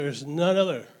There's none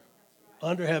other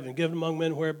under heaven given among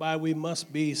men whereby we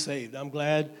must be saved. I'm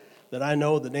glad that I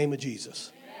know the name of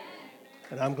Jesus.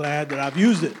 And I'm glad that I've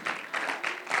used it.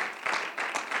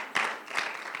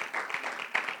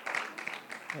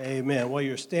 Amen. While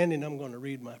you're standing, I'm going to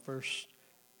read my first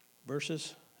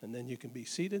verses, and then you can be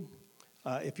seated.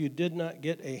 If you did not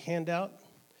get a handout,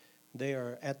 they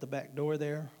are at the back door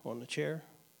there on the chair.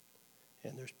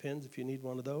 And there's pens if you need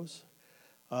one of those.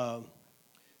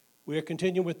 We are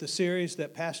continuing with the series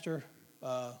that Pastor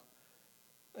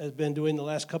has been doing the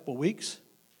last couple of weeks.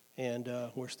 And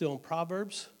we're still in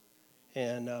Proverbs,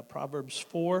 and Proverbs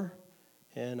 4.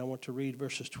 And I want to read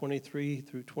verses 23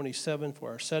 through 27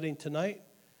 for our setting tonight.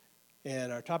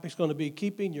 And our topic's going to be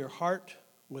keeping your heart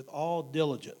with all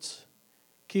diligence.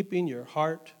 Keeping your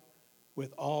heart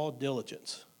with all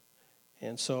diligence.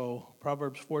 And so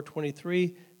Proverbs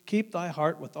 4:23, keep thy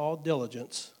heart with all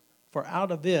diligence, for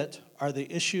out of it are the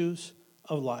issues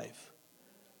of life.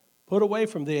 Put away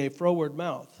from thee a froward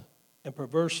mouth, and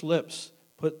perverse lips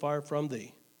put far from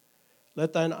thee.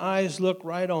 Let thine eyes look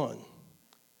right on,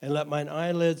 and let mine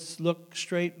eyelids look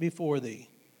straight before thee.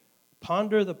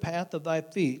 Ponder the path of thy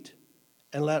feet,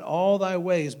 and let all thy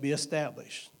ways be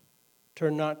established.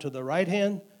 Turn not to the right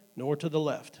hand, nor to the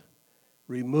left.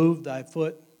 Remove thy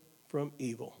foot from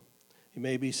evil. You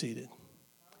may be seated.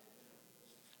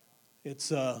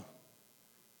 It's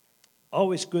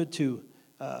always good to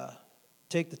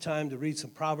take the time to read some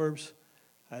Proverbs.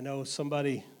 I know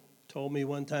somebody told me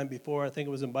one time before, I think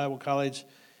it was in Bible college,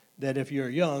 that if you're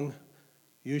young,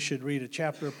 you should read a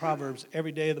chapter of Proverbs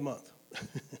every day of the month.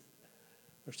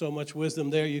 There's so much wisdom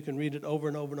there, you can read it over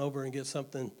and over and over and get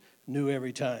something new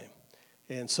every time.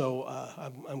 And so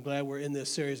I'm glad we're in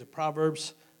this series of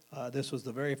Proverbs. This was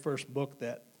the very first book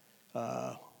that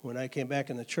when I came back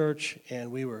in the church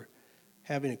and we were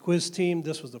having a quiz team,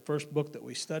 this was the first book that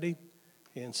we studied.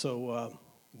 And so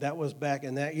that was back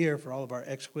in that year for all of our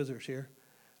ex-quizzers here.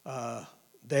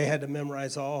 They had to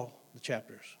memorize all the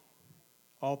chapters,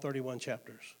 all 31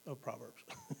 chapters of Proverbs.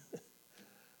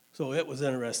 So it was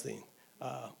interesting.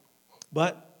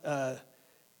 But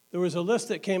there was a list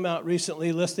that came out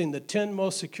recently listing the 10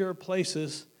 most secure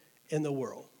places in the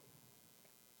world.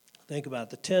 Think about it,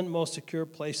 the 10 most secure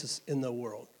places in the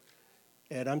world.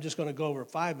 And I'm just going to go over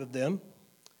 5 of them.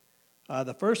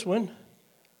 The first one,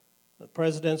 the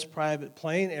President's private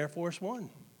plane, Air Force One.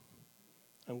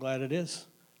 I'm glad it is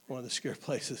one of the secure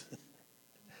places.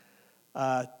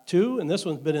 2, and this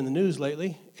one's been in the news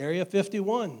lately, Area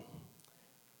 51,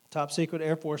 top secret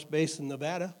Air Force base in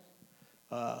Nevada.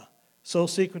 So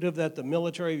secretive that the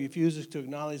military refuses to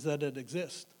acknowledge that it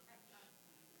exists.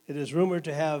 It is rumored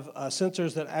to have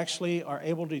sensors that actually are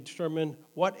able to determine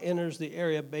what enters the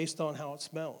area based on how it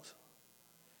smells.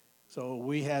 So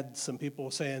we had some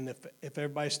people saying if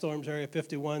everybody storms Area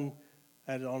 51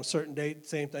 on a certain date,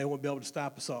 same thing, they won't be able to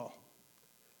stop us all.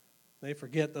 They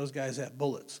forget those guys have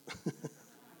bullets.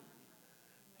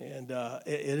 And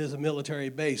it is a military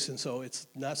base, and so it's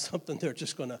not something they're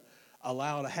just going to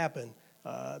allow to happen.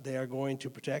 They are going to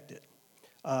protect it.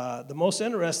 The most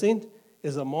interesting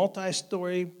is a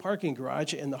multi-story parking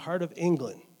garage in the heart of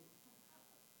England.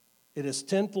 It is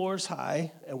 10 floors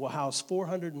high and will house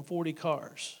 440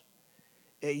 cars.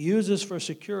 It uses for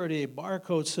security a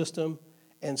barcode system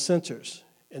and sensors.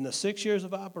 In the 6 years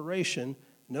of operation,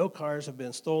 no cars have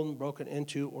been stolen, broken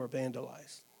into, or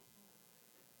vandalized.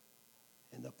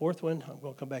 And the fourth one, I'm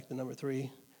going to come back to number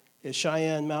 3, is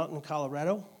Cheyenne Mountain,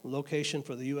 Colorado, location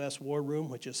for the U.S. War Room,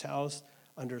 which is housed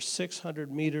under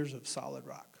 600 meters of solid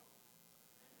rock.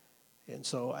 And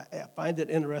so I find it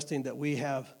interesting that we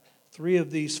have 3 of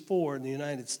these 4 in the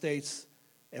United States,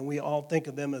 and we all think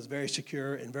of them as very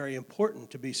secure and very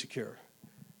important to be secure.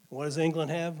 What does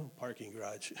England have? A parking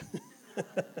garage.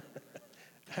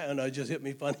 I don't know, it just hit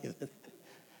me funny.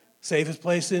 Safest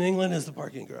place in England is the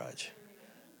parking garage.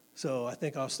 So I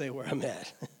think I'll stay where I'm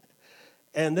at.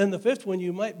 And then the 5th one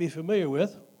you might be familiar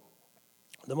with.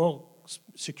 The most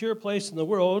secure place in the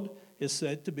world is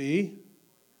said to be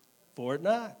Fort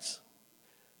Knox.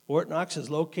 Fort Knox is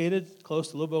located close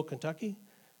to Louisville, Kentucky,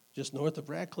 just north of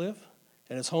Radcliffe,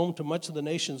 and is home to much of the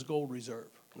nation's gold reserve.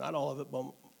 Not all of it,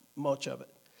 but much of it.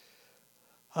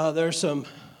 There's some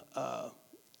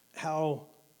how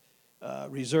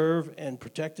reserved and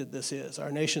protected this is.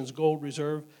 Our nation's gold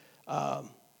reserve, the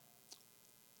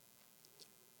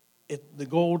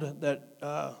gold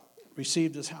that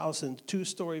received this house in a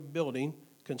 2-story building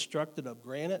constructed of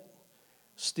granite,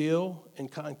 steel,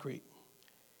 and concrete.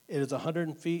 It is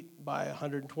 100 feet by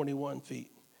 121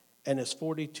 feet and is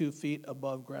 42 feet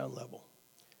above ground level.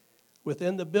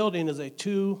 Within the building is a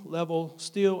 2-level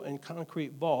steel and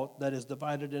concrete vault that is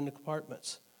divided into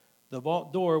compartments. The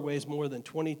vault door weighs more than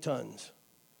 20 tons.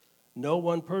 No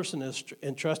one person is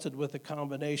entrusted with a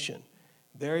combination.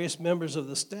 Various members of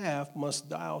the staff must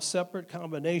dial separate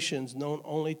combinations known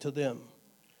only to them.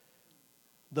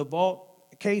 The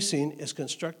vault casing is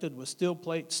constructed with steel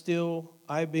plates, steel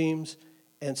I-beams,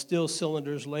 and steel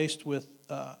cylinders laced with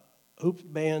hoop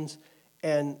bands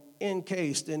and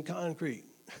encased in concrete.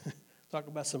 Talk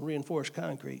about some reinforced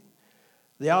concrete.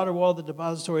 The outer wall of the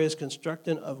depository is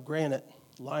constructed of granite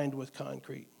lined with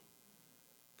concrete.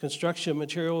 Construction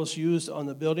materials used on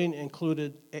the building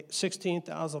included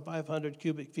 16,500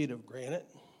 cubic feet of granite,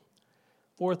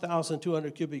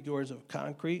 4,200 cubic yards of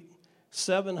concrete,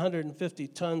 750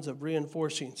 tons of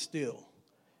reinforcing steel,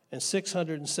 and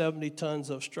 670 tons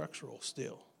of structural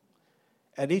steel.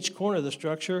 At each corner of the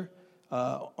structure,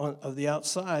 of the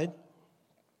outside,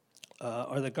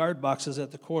 are the guard boxes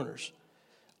at the corners.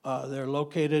 They're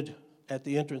located at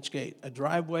the entrance gate. A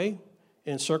driveway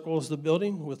encircles the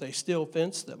building with a steel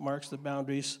fence that marks the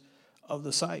boundaries of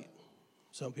the site.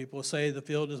 Some people say the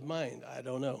field is mined. I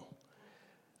don't know.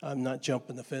 I'm not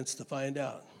jumping the fence to find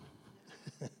out.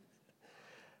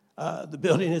 The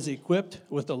building is equipped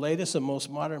with the latest and most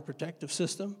modern protective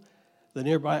system. The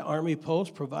nearby Army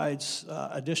post provides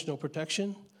additional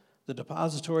protection. The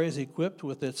depository is equipped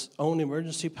with its own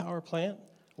emergency power plant,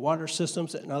 water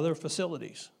systems, and other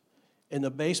facilities. In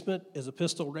the basement is a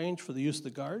pistol range for the use of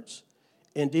the guards.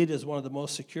 Indeed, it is one of the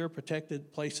most secure,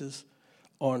 protected places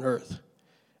on earth.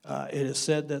 It is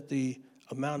said that the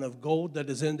amount of gold that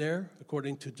is in there,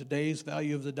 according to today's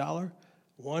value of the dollar,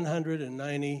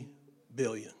 190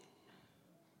 billion.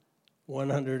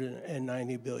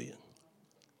 190 billion.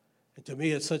 And to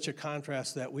me, it's such a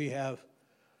contrast that we have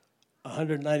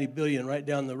 190 billion right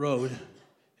down the road,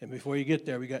 and before you get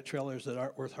there, we got trailers that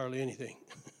aren't worth hardly anything.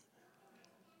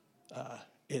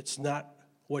 It's not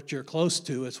what you're close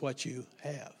to, it's what you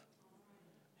have.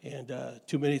 And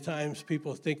too many times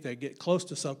people think they get close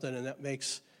to something and that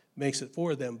makes it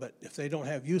for them, but if they don't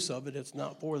have use of it, it's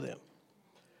not for them.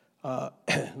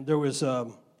 There was,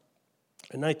 in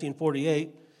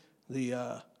 1948,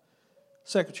 the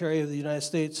Secretary of the United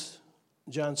States,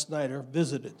 John Snyder,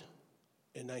 visited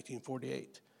in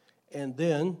 1948. And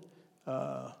then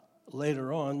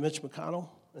later on, Mitch McConnell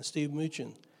and Steve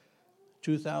Mnuchin,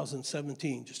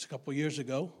 2017, just a couple years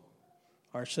ago,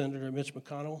 our Senator Mitch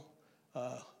McConnell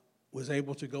was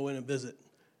able to go in and visit.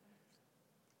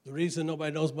 The reason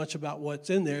nobody knows much about what's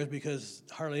in there is because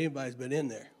hardly anybody's been in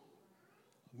there.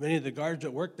 Many of the guards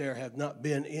that work there have not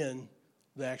been in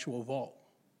the actual vault.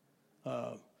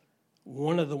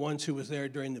 One of the ones who was there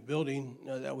during the building,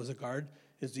 that was a guard,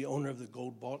 is the owner of the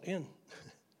Gold Vault Inn.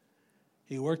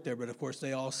 He worked there, but of course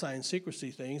they all signed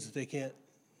secrecy things that they can't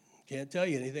tell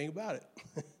you anything about it.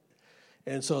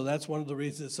 And so that's one of the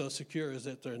reasons it's so secure, is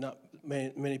that there are not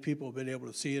many people have been able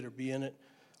to see it or be in it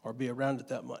or be around it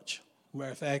that much. As a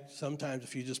matter of fact, sometimes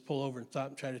if you just pull over and stop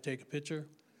and try to take a picture,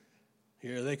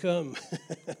 here they come.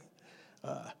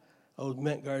 Old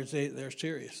Mint guards, they're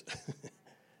serious.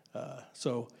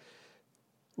 So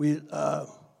there's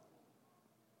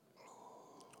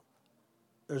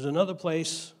another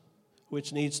place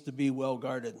which needs to be well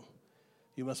guarded.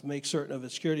 You must make certain of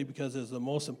its security because it's the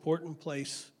most important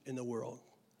place in the world.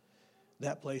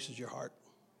 That place is your heart.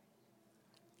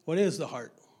 What is the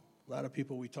heart? A lot of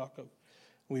people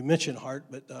we mention heart,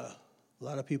 but a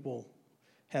lot of people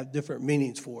have different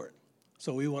meanings for it.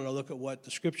 So we want to look at what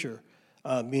the scripture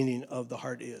meaning of the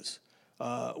heart is.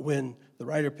 When the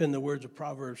writer penned the words of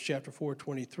Proverbs chapter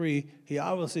 4:23, he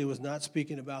obviously was not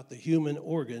speaking about the human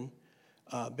organ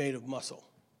made of muscle,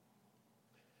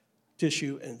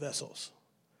 tissue, and vessels.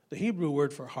 The Hebrew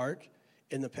word for heart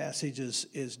in the passage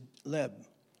is leb.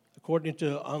 According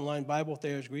to Online Bible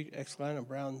Thayer's Greek, Excline, and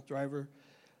Brown Driver,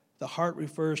 the heart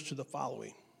refers to the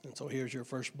following. And so here's your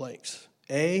first blanks.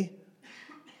 A,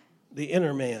 the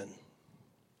inner man.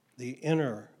 The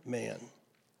inner man.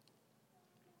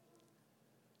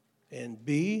 And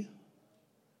B,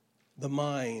 the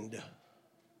mind.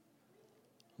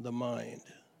 The mind.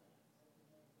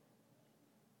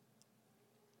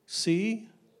 C,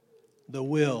 the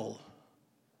will.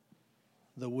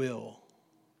 The will.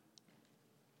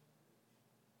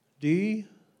 D,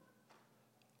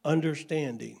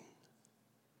 understanding.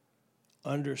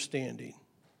 Understanding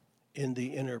in the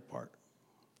inner part.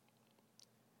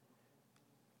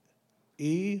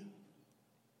 E,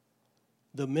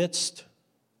 the midst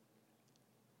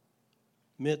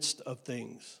of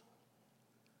things.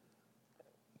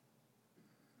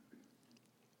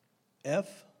 F,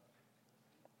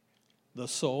 the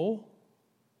soul.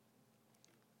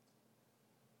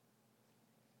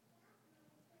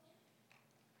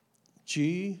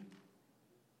 G,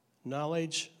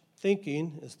 Knowledge,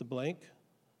 thinking is the blank.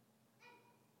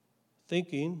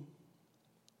 Thinking,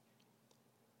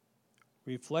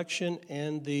 reflection,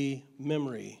 and the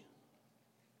memory.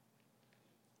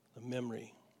 The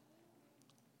memory.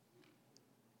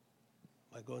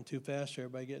 Am I going too fast?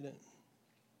 Everybody getting it?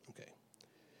 Okay.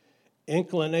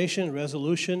 Inclination,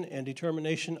 resolution, and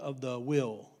determination of the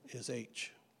will is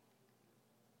H.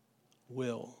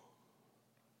 Will.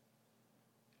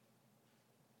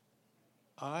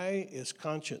 I is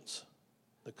conscience,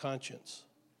 the conscience.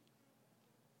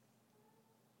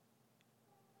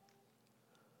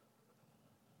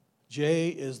 J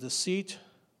is the seat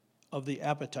of the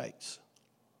appetites.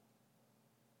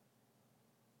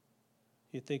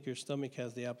 You think your stomach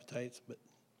has the appetites, but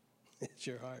it's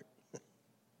your heart.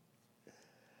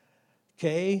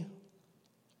 K,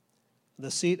 the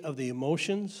seat of the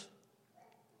emotions.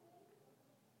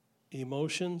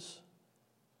 Emotions.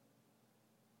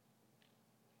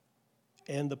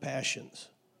 And the passions.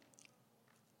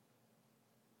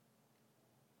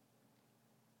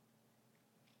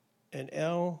 And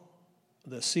L,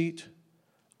 the seat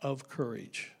of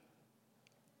courage.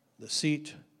 The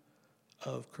seat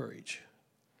of courage.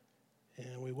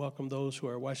 And we welcome those who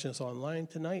are watching us online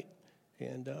tonight.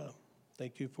 And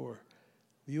thank you for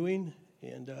viewing.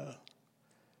 And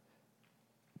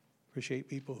appreciate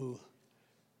people who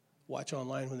watch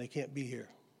online when they can't be here.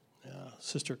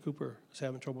 Sister Cooper is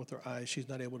having trouble with her eyes. She's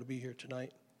not able to be here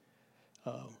tonight.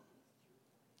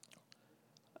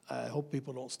 I hope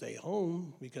people don't stay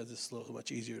home because it's a little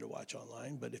much easier to watch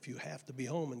online. But if you have to be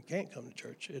home and can't come to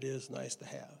church, it is nice to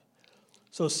have.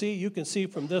 So see, you can see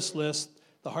from this list,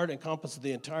 the heart encompasses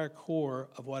the entire core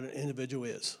of what an individual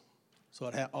is. So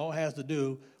it all has to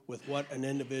do with what an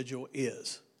individual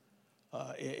is.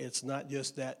 It's not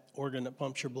just that organ that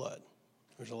pumps your blood.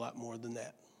 There's a lot more than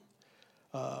that.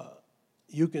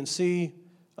 You can see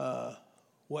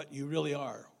what you really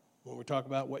are when we talk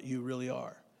about what you really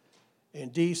are.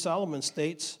 And D, Solomon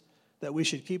states that we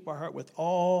should keep our heart with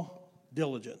all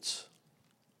diligence.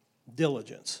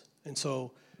 Diligence. And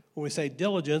so when we say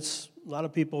diligence, a lot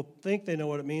of people think they know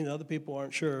what it means, other people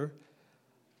aren't sure.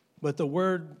 But the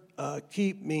word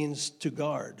keep means to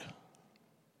guard.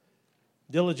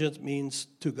 Diligence means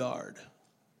to guard.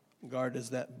 Guard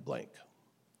is that blank.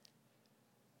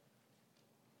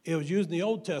 It was used in the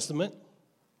Old Testament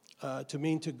to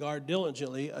mean to guard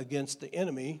diligently against the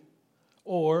enemy,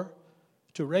 or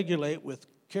to regulate with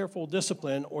careful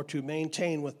discipline, or to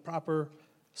maintain with proper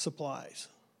supplies.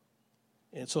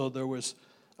 And so there was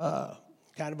kind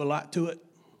of a lot to it.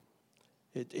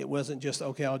 It wasn't just,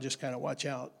 okay, I'll just kind of watch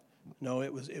out. No,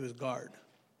 it was guard.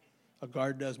 A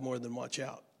guard does more than watch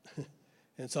out.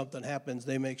 And something happens,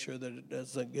 they make sure that it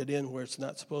doesn't get in where it's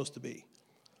not supposed to be.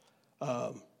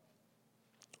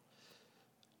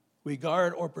 We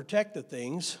guard or protect the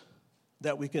things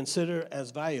that we consider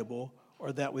as valuable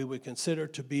or that we would consider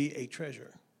to be a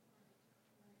treasure.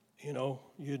 You know,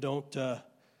 you don't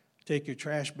take your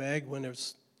trash bag when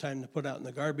it's time to put out in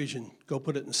the garbage and go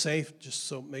put it in the safe just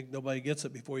so make nobody gets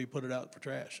it before you put it out for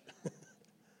trash.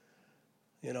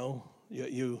 You know,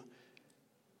 you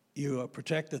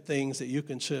protect the things that you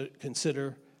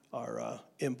consider are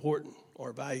important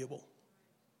or valuable.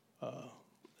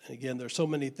 And again, there's so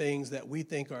many things that we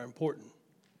think are important.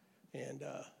 And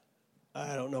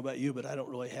I don't know about you, but I don't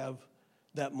really have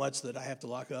that much that I have to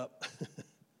lock up.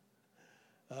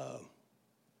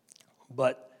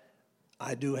 But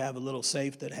I do have a little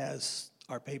safe that has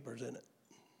our papers in it.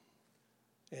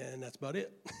 And that's about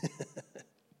it.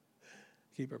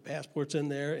 Keep our passports in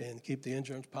there and keep the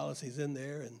insurance policies in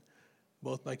there. And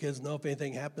both my kids know if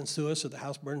anything happens to us or the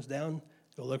house burns down,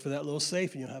 go look for that little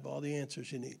safe and you'll have all the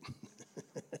answers you need.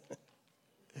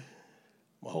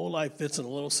 My whole life fits in a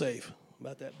little safe,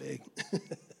 about that big.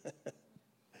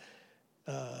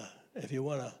 If you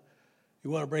want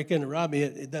to break in and rob me,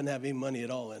 it doesn't have any money at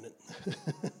all in it.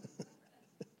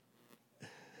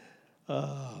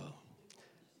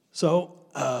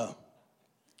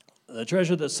 The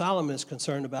treasure that Solomon is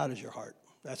concerned about is your heart.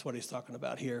 That's what he's talking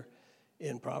about here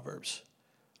in Proverbs.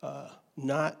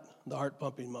 Not the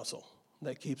heart-pumping muscle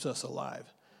that keeps us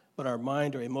alive, but our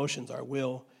mind, our emotions, our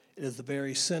will. It is the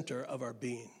very center of our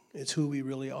being. It's who we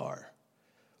really are.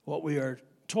 What we are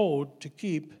told to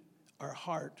keep our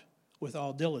heart with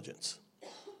all diligence.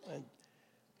 And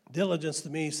diligence to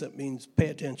me means pay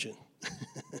attention.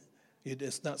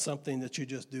 It's not something that you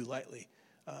just do lightly.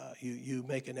 You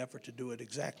make an effort to do it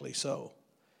exactly so.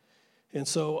 And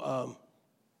so,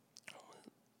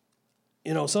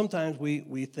 sometimes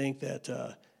we think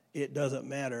that it doesn't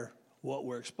matter what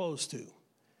we're exposed to.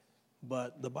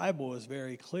 But the Bible is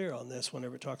very clear on this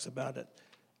whenever it talks about it,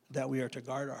 that we are to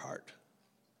guard our heart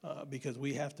because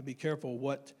we have to be careful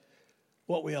what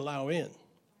we allow in.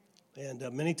 And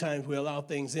many times we allow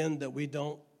things in that we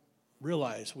don't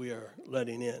realize we are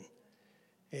letting in.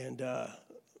 And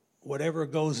whatever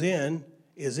goes in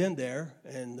is in there,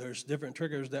 and there's different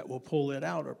triggers that will pull it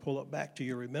out or pull it back to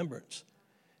your remembrance.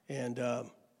 And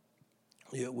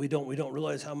we don't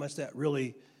realize how much that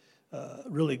really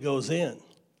goes in.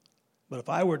 But if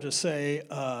I were to say,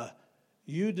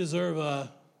 you deserve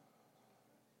a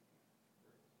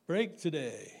break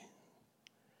today,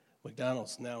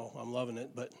 McDonald's now, I'm loving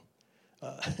it, but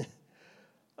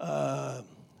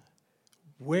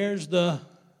where's the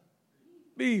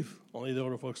beef? Only the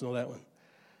older folks know that one.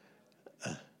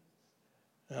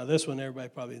 Now this one everybody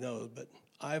probably knows, but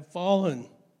I've fallen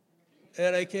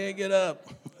and I can't get up.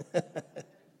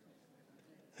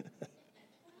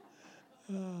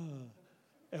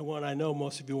 And one I know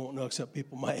most of you won't know except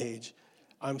people my age.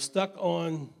 I'm stuck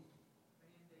on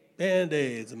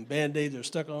Band-Aids, and Band-Aids are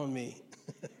stuck on me.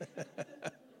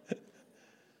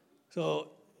 So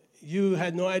you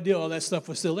had no idea all that stuff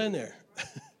was still in there.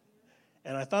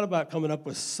 And I thought about coming up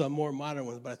with some more modern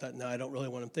ones, but I thought, no, I don't really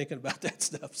want them thinking about that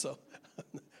stuff, so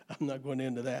I'm not going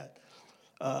into that.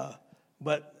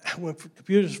 But when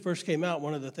computers first came out,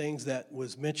 one of the things that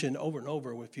was mentioned over and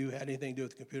over, if you had anything to do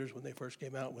with computers when they first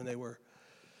came out, when they were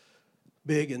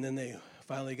big, and then they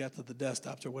finally got to the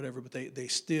desktops or whatever, but they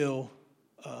still,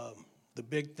 the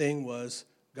big thing was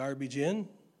garbage in,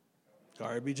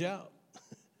 garbage out.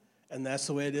 And that's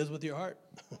the way it is with your heart.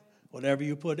 Whatever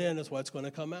you put in is what's going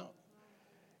to come out.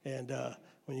 And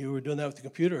when you were doing that with the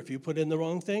computer, if you put in the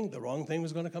wrong thing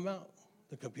was going to come out.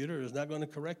 The computer is not going to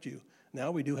correct you.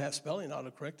 Now we do have spelling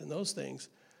autocorrect and those things,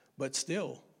 but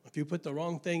still, if you put the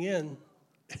wrong thing in,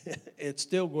 it's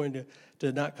still going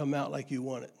to not come out like you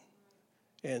want it.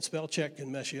 And spell check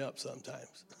can mess you up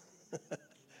sometimes.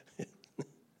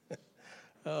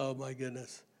 Oh, my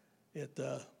goodness.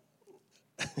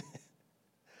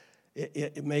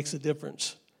 It makes a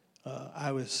difference.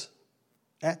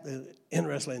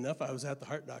 Interestingly enough, I was at the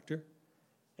heart doctor,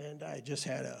 and I just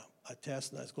had a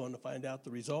test, and I was going to find out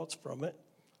the results from it.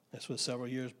 This was several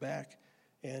years back,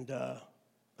 and I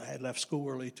had left school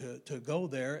early to go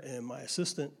there, and my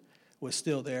assistant was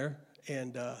still there,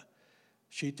 and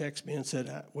she texted me and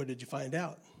said, what did you find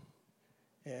out?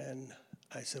 And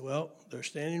I said, well, they're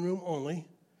standing room only,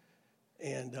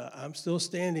 and I'm still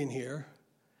standing here,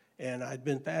 and I'd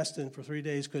been fasting for 3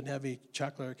 days, couldn't have any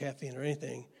chocolate or caffeine or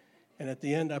anything, and at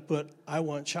the end I put, I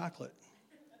want chocolate.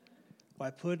 Well,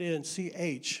 I put in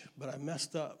CH, but I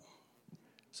messed up.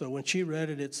 So when she read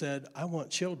it, it said, I want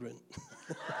children.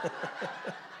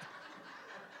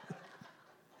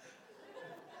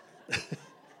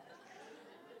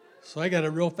 So I got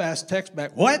a real fast text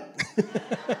back, what?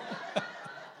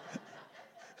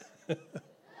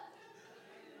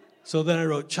 So then I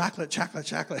wrote, chocolate, chocolate,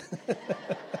 chocolate.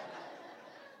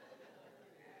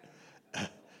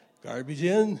 Garbage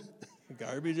in,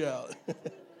 garbage out.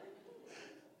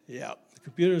 Yeah, the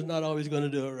computer's not always going to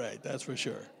do it right, that's for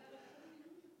sure.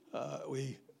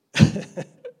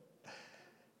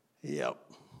 Yep.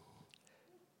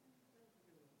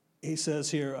 He says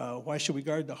here, why should we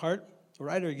guard the heart? The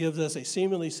writer gives us a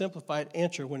seemingly simplified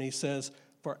answer when he says,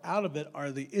 for out of it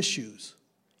are the issues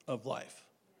of life.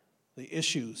 The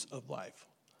issues of life.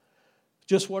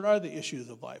 Just what are the issues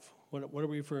of life? What are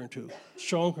we referring to?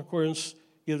 Strong Concordance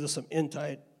gives us some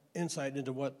insight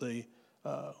into what the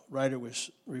writer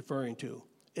was referring to.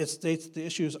 It states the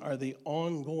issues are the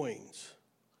ongoings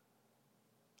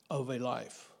of a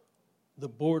life, the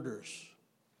borders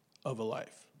of a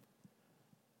life.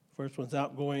 First one's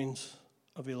outgoings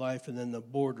of a life, and then the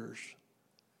borders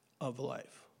of a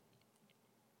life.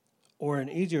 Or in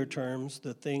easier terms,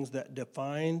 the things that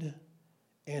define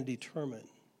and determine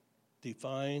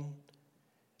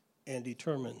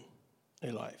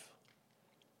a life.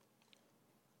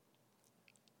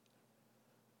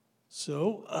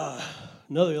 So,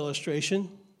 another illustration,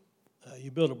 you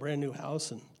build a brand new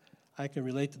house, and I can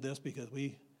relate to this because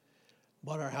we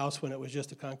bought our house when it was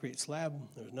just a concrete slab.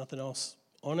 There was nothing else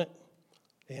on it,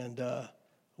 and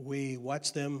we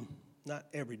watched them, not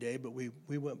every day, but we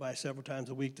went by several times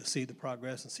a week to see the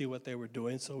progress and see what they were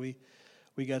doing, so we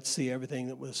got to see everything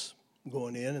that was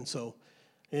going in,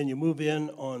 and you move in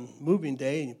on moving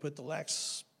day, and you put the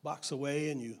wax box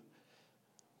away, and you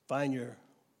find your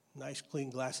nice clean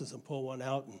glasses and pull one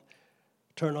out and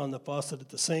turn on the faucet at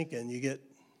the sink, and you get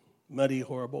muddy,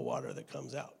 horrible water that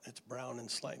comes out. It's brown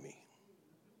and slimy.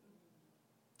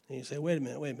 And you say, wait a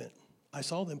minute. I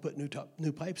saw them put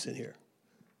new pipes in here.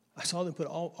 I saw them put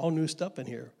all new stuff in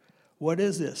here. What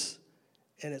is this?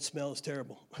 And it smells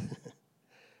terrible.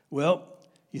 Well,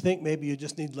 you think maybe you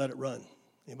just need to let it run.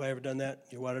 Anybody ever done that?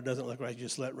 Your water doesn't look right, you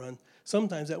just let it run.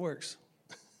 Sometimes that works.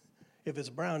 If it's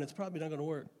brown, it's probably not going to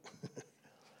work.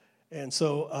 And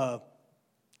so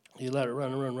you let it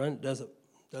run and run, run. It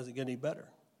doesn't get any better.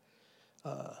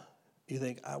 You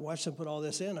think, I watched them put all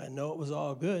this in. I know it was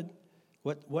all good.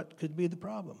 What could be the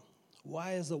problem?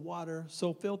 Why is the water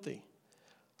so filthy?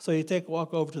 So you take a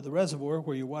walk over to the reservoir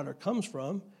where your water comes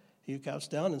from. You couch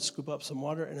down and scoop up some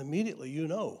water, and immediately you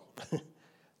know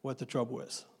what the trouble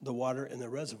is. The water in the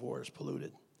reservoir is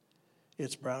polluted.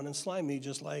 It's brown and slimy,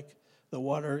 just like the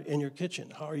water in your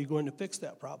kitchen. How are you going to fix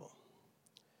that problem?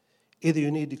 Either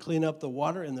you need to clean up the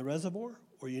water in the reservoir,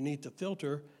 or you need to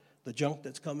filter the junk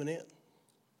that's coming in.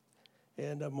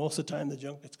 And most of the time, the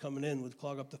junk that's coming in would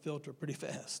clog up the filter pretty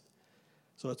fast.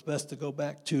 So it's best to go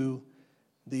back to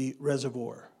the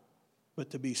reservoir.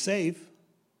 But to be safe,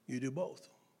 you do both.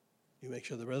 You make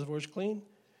sure the reservoir is clean,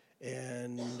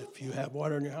 and if you have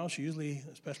water in your house, usually,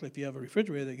 especially if you have a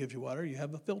refrigerator that gives you water, you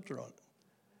have a filter on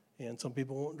it. And some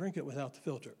people won't drink it without the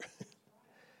filter.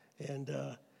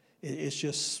 And it's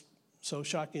just so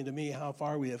shocking to me how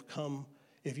far we have come.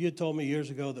 If you had told me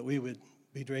years ago that we would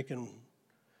be drinking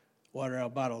water out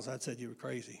of bottles, I'd said you were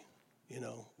crazy. You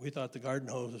know, we thought the garden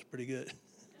hose was pretty good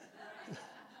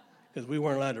because we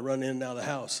weren't allowed to run in and out of the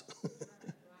house.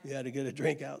 You had to get a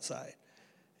drink outside.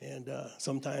 And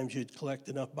sometimes you'd collect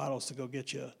enough bottles to go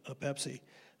get you a Pepsi.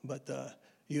 But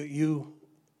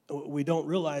we don't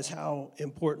realize how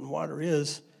important water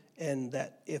is, and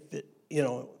that if it,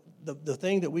 the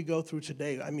thing that we go through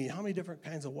today, I mean, how many different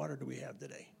kinds of water do we have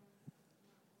today?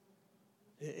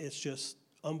 It's just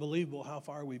unbelievable how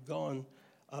far we've gone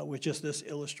with just this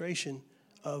illustration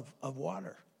of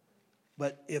water.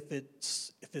 But if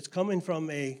it's coming from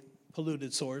a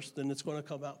polluted source, then it's going to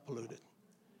come out polluted.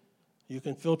 You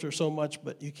can filter so much,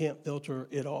 but you can't filter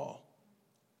it all.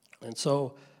 And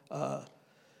so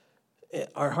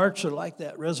our hearts are like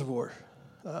that reservoir.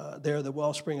 They're the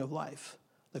wellspring of life.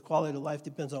 The quality of life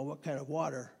depends on what kind of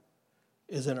water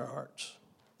is in our hearts.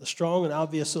 The strong and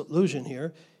obvious illusion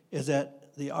here is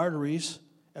that the arteries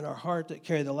in our heart that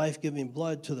carry the life-giving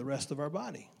blood to the rest of our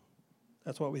body.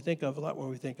 That's what we think of a lot when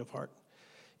we think of heart.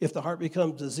 If the heart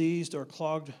becomes diseased or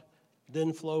clogged, then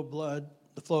the flow of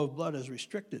blood is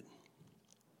restricted.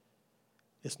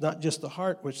 It's not just the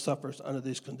heart which suffers under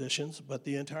these conditions, but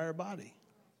the entire body.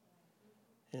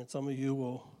 And some of you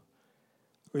will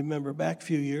remember back a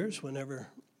few years whenever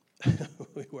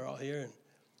we were all here, and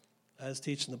I was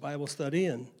teaching the Bible study,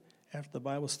 and after the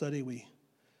Bible study, we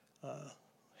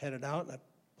headed out, and I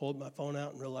pulled my phone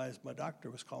out and realized my doctor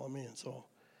was calling me, and so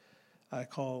I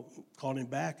called him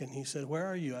back, and he said, "Where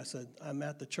are you?" I said, "I'm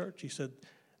at the church." He said,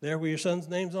 "There where your son's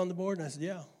name's on the board?" And I said,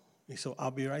 "Yeah." He said,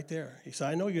 "I'll be right there." He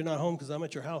said, "I know you're not home because I'm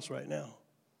at your house right now."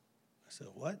 I said,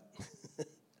 "What?"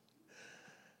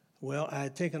 Well, I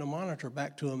had taken a monitor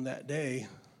back to him that day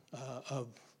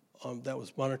that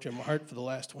was monitoring my heart for the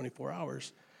last 24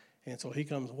 hours. And so he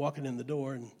comes walking in the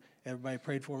door, and everybody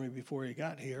prayed for me before he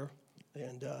got here.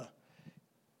 And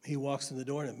he walks in the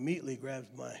door and immediately grabs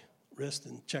my wrist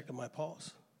and checking my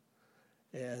pulse.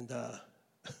 And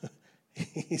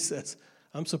he says,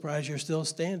 "I'm surprised you're still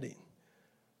standing."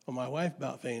 Well, my wife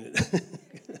about fainted.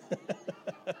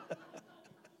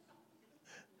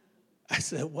 I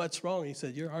said, "What's wrong?" He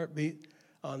said, "Your heartbeat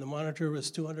on the monitor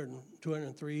was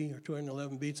 203 or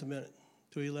 211 beats a minute,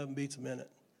 211 beats a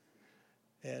minute."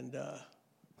 And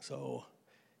so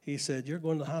he said, "You're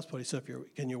going to the hospital." He said,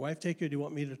 "Can your wife take you, or do you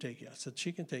want me to take you?" I said,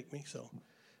 "She can take me." So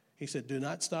he said, "Do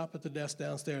not stop at the desk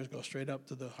downstairs. Go straight up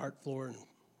to the heart floor, and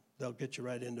they'll get you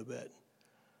right into bed."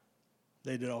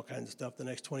 They did all kinds of stuff the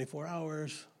next 24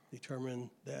 hours,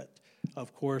 determined that,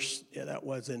 of course, that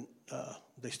wasn't,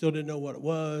 they still didn't know what it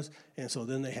was, and so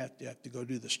then they have to go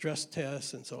do the stress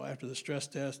test, and so after the stress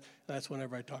test, that's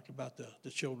whenever I talked about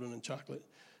the children and chocolate.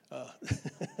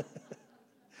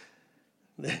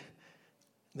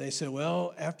 They said,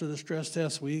 "Well, after the stress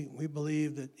test, we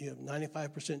believe that you have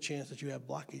 95% chance that you have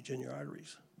blockage in your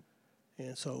arteries,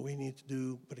 and so we need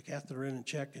to put a catheter in and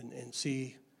check and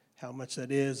see how much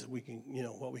that is, we can,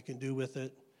 what we can do with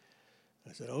it."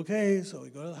 I said, "Okay," so we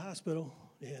go to the hospital,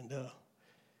 and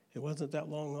it wasn't that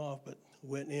long off, but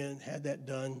went in, had that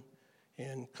done,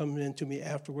 and coming in to me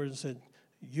afterwards and said,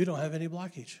 "You don't have any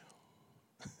blockage."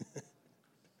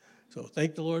 So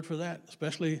thank the Lord for that,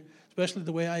 especially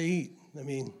the way I eat. I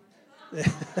mean,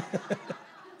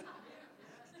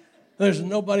 there's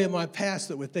nobody in my past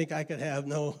that would think I could have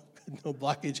no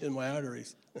blockage in my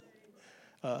arteries.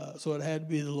 So it had to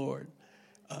be the Lord.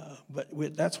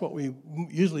 But that's what we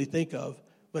usually think of,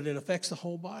 but it affects the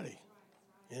whole body.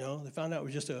 They found out it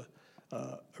was just a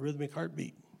rhythmic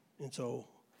heartbeat. And so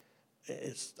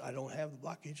I don't have the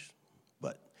blockage,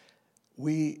 but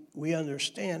we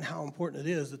understand how important it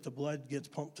is that the blood gets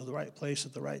pumped to the right place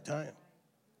at the right time.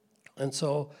 And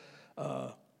so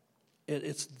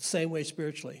it's the same way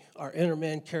spiritually. Our inner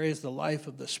man carries the life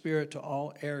of the Spirit to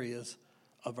all areas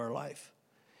of our life.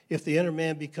 If the inner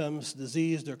man becomes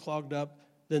diseased or clogged up,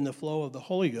 then the flow of the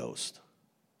Holy Ghost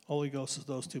is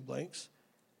those two blanks,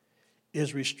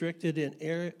 is restricted in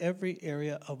every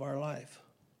area of our life.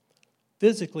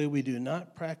 Physically, we do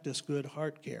not practice good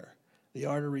heart care. The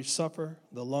arteries suffer,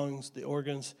 the lungs, the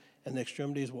organs, and the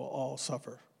extremities will all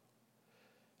suffer.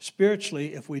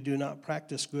 Spiritually, if we do not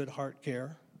practice good heart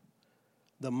care,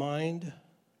 the mind,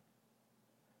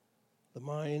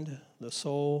 the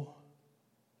soul,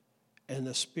 and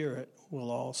the spirit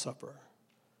will all suffer.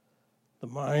 The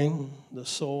mind, the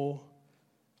soul,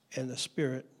 and the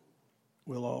spirit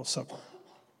will all suffer.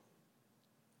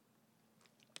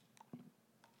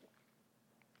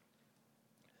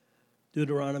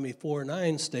 Deuteronomy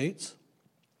 4:9 states,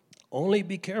 "Only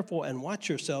be careful and watch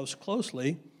yourselves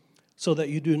closely, so that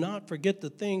you do not forget the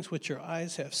things which your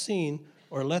eyes have seen,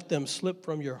 or let them slip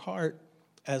from your heart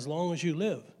as long as you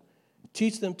live.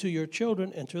 Teach them to your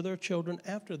children and to their children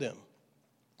after them."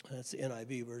 That's the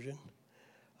NIV version.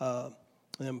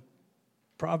 And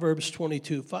Proverbs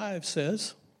 22:5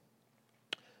 says,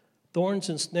 "Thorns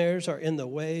and snares are in the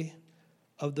way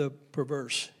of the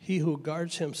perverse. He who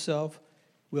guards himself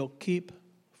will keep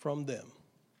from them."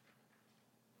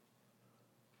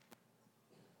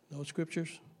 No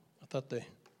scriptures? I thought they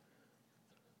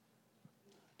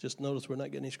just noticed we're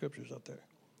not getting any scriptures up there.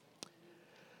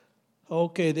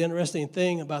 Okay, the interesting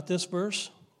thing about this verse,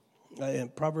 in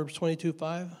Proverbs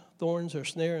 22:5, "Thorns are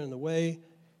snare in the way.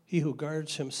 He who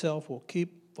guards himself will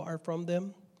keep far from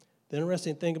them." The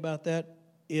interesting thing about that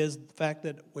is the fact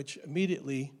that, which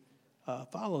immediately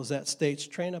follows that, states,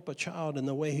 "Train up a child in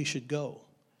the way he should go,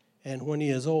 and when he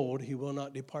is old, he will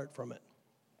not depart from it."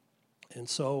 And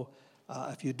so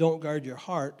if you don't guard your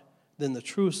heart, then the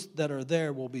truths that are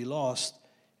there will be lost,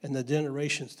 and the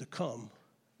generations to come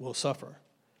will suffer.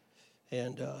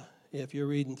 And if you're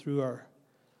reading through our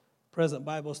present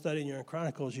Bible study and you're in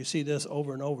Chronicles, you see this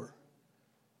over and over.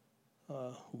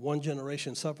 One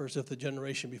generation suffers if the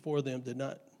generation before them did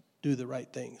not do the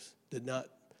right things, did not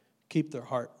keep their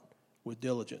heart with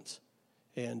diligence.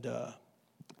 And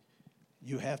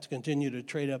you have to continue to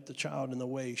train up the child in the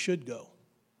way he should go.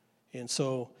 And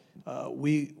so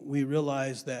we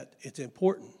realize that it's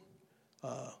important.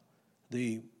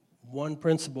 The one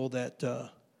principle that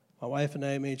my wife and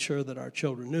I made sure that our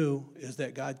children knew is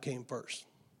that God came first.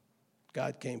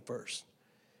 God came first.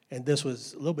 And this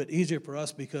was a little bit easier for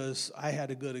us because I had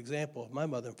a good example of my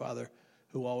mother and father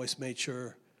who always made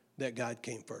sure that God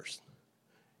came first.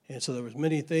 And so there was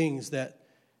many things that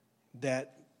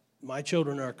my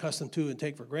children are accustomed to and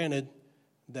take for granted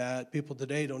that people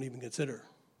today don't even consider.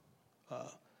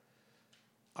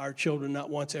 Our children not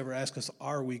once ever ask us,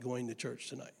 "Are we going to church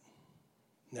tonight?"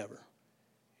 Never.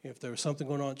 If there was something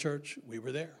going on at church, we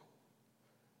were there.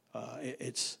 I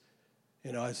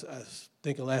was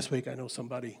thinking last week, I know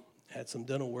somebody had some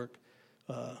dental work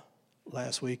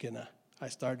last week, and I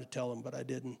started to tell them, but I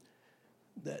didn't,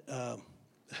 that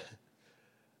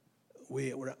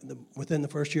within the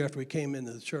first year after we came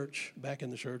into the church, back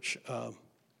in the church, I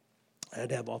had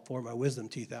to have all four of my wisdom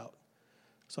teeth out.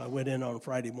 So I went in on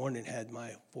Friday morning and had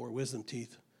my four wisdom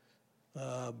teeth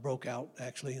broke out,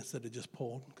 actually, instead of just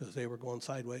pulled because they were going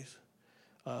sideways.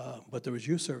 But there was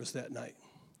youth service that night.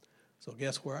 So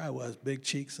guess where I was, big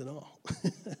cheeks and all.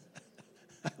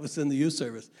 I was in the youth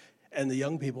service, and the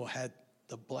young people had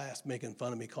the blast making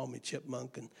fun of me, calling me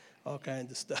chipmunk and all kinds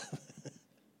of stuff.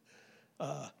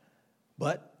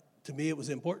 But to me, it was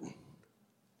important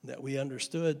that we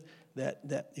understood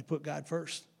that you put God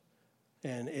first,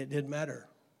 and it didn't matter.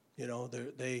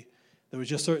 There was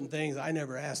just certain things I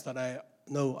never asked that I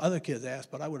know other kids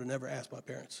asked, but I would have never asked my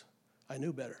parents. I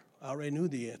knew better. I already knew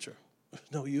the answer.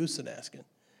 There's no use in asking.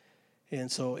 And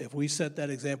so if we set that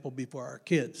example before our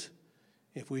kids,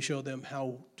 if we show them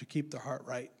how to keep their heart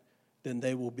right, then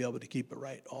they will be able to keep it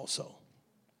right also.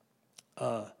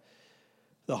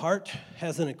 The heart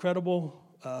has an incredible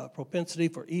propensity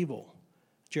for evil.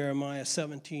 Jeremiah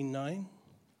 17:9.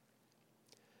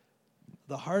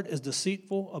 "The heart is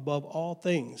deceitful above all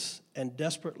things and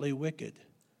desperately wicked.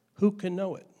 Who can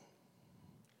know it?"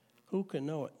 Who can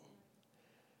know it?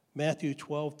 Matthew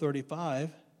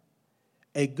 12:35.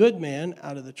 "A good man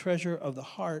out of the treasure of the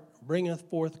heart bringeth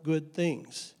forth good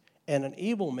things, and an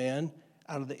evil man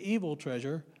out of the evil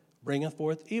treasure bringeth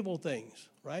forth evil things."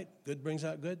 Right? Good brings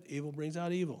out good, evil brings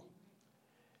out evil.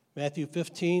 Matthew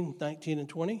 15:19 and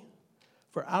 20.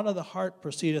 For out of the heart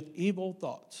proceedeth evil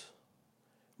thoughts,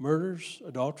 murders,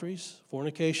 adulteries,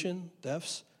 fornication,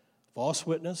 thefts, false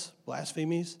witness,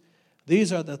 blasphemies.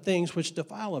 These are the things which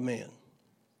defile a man.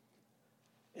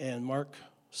 And Mark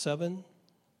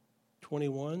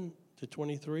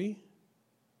 7:21-23.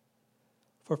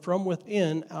 For from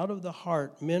within, out of the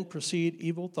heart, men proceed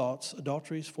evil thoughts,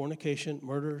 adulteries, fornication,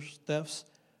 murders, thefts,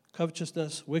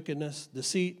 covetousness, wickedness,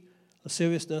 deceit,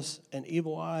 lasciviousness, an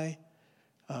evil eye,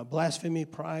 blasphemy,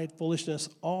 pride, foolishness.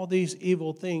 All these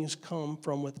evil things come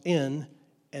from within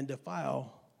and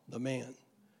defile the man.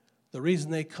 The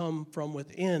reason they come from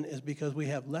within is because we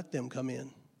have let them come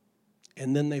in,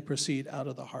 and then they proceed out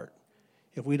of the heart.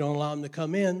 If we don't allow them to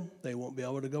come in, they won't be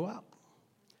able to go out.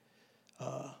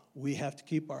 We have to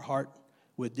keep our heart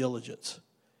with diligence.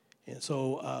 And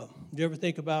so, do you ever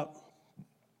think about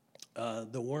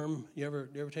the worm? You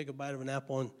ever take a bite of an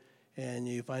apple and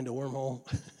you find a wormhole?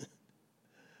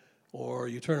 Or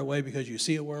you turn away because you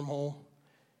see a wormhole?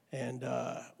 And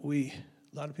a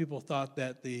lot of people thought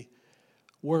that the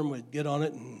worm would get on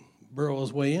it and burrow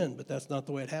his way in, but that's not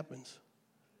the way it happens.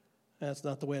 That's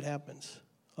not the way it happens.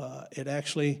 It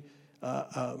actually,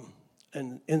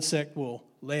 an insect will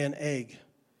lay an egg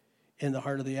in the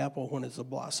heart of the apple when it's a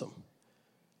blossom.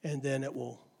 And then it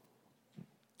will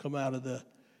come out of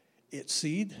its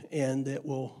seed, and it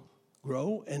will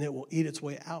grow, and it will eat its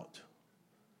way out.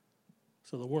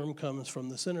 So the worm comes from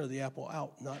the center of the apple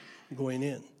out, not going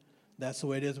in. That's the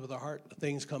way it is with our heart. The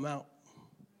things come out.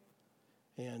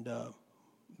 And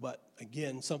but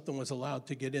again, something was allowed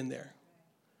to get in there.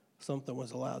 Something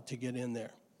was allowed to get in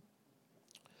there.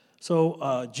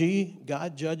 So G,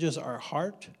 God judges our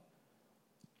heart.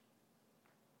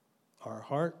 Our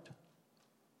heart,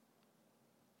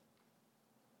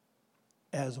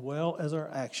 as well as our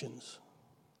actions.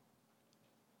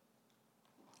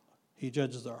 He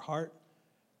judges our heart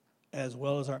as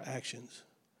well as our actions.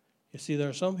 You see, there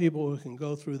are some people who can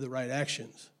go through the right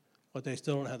actions, but they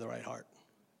still don't have the right heart.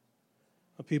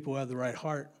 The people who have the right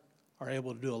heart are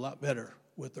able to do a lot better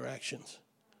with their actions.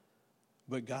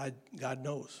 But God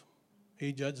knows.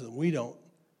 He judges them. We don't.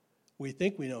 We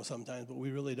think we know sometimes, but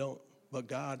we really don't. But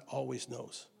God always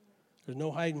knows. There's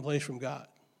no hiding place from God.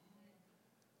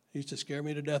 It used to scare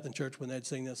me to death in church when they'd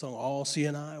sing that song, all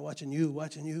seeing eye, watching you,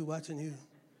 watching you, watching you.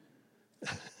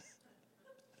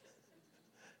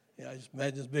 Yeah, I just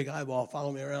imagine this big eyeball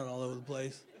following me around all over the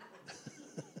place.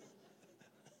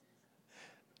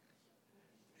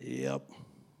 Yep.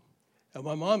 And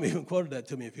my mom even quoted that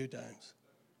to me a few times.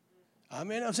 I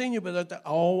may not have seen you, but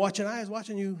all watching eyes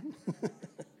watching you.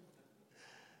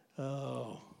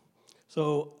 Oh.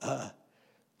 So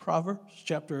Proverbs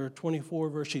chapter 24,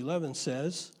 verse 11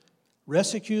 says,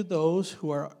 "Rescue those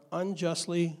who are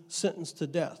unjustly sentenced to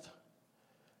death.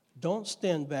 Don't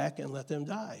stand back and let them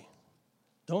die.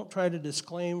 Don't try to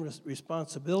disclaim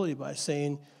responsibility by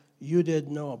saying you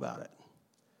didn't know about it.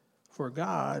 For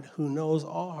God, who knows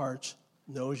all hearts,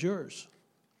 knows yours.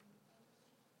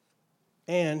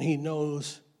 And he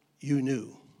knows you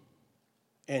knew.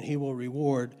 And he will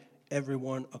reward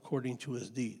everyone according to his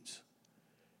deeds."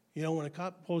 You know, when a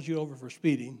cop pulls you over for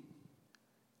speeding,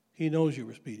 he knows you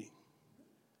were speeding.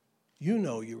 You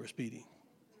know you were speeding.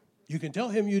 You can tell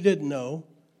him you didn't know,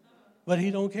 but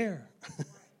he don't care.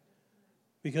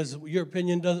 Because your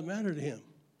opinion doesn't matter to him.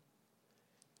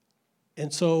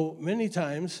 And so many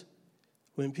times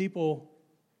when people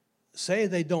say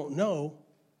they don't know,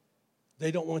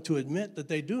 they don't want to admit that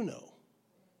they do know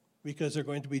because they're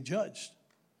going to be judged.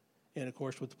 And, of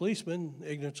course, with the policeman,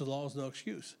 ignorance of the law is no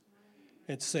excuse.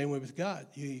 It's the same way with God.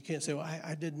 You can't say, well,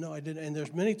 I didn't know, I didn't. And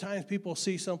there's many times people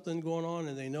see something going on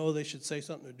and they know they should say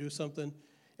something or do something,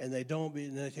 and they don't,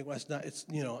 and they think, well,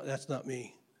 that's not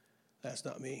me. That's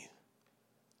not me.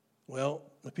 Well,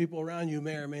 the people around you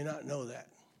may or may not know that.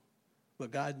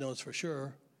 But God knows for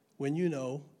sure when you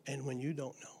know and when you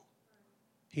don't know.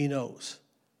 He knows.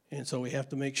 And so we have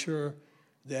to make sure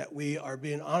that we are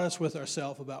being honest with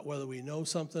ourselves about whether we know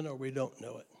something or we don't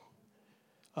know it.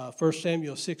 1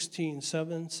 Samuel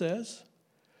 16:7 says,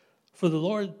 "For the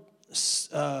Lord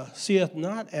seeth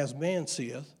not as man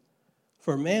seeth,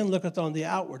 for man looketh on the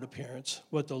outward appearance,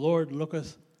 but the Lord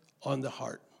looketh on the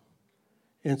heart."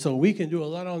 And so we can do a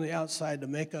lot on the outside to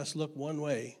make us look one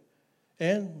way.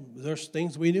 And there's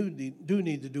things we do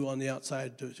need to do on the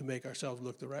outside to make ourselves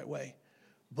look the right way.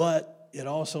 But it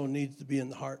also needs to be in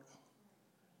the heart.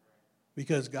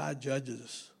 Because God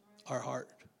judges our heart.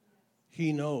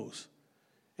 He knows.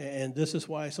 And this is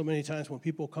why so many times when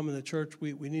people come into church,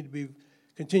 we need to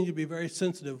continue to be very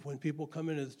sensitive when people come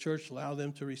into the church, allow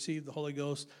them to receive the Holy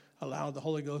Ghost, allow the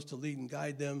Holy Ghost to lead and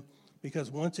guide them.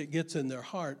 Because once it gets in their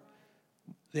heart,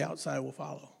 the outside will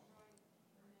follow.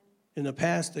 In the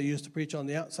past, they used to preach on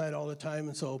the outside all the time,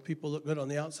 and so people looked good on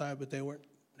the outside, but they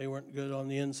weren't good on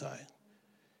the inside.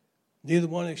 Neither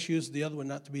one excused the other one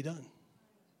not to be done.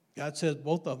 God says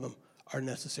both of them are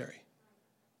necessary.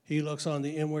 He looks on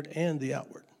the inward and the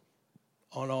outward,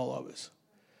 on all of us.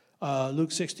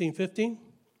 Luke 16:15,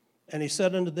 and he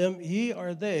said unto them, Ye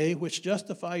are they which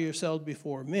justify yourselves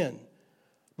before men,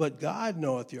 but God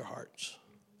knoweth your hearts.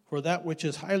 For that which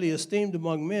is highly esteemed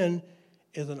among men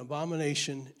is an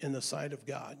abomination in the sight of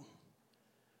God.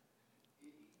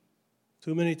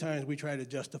 Too many times we try to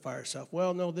justify ourselves.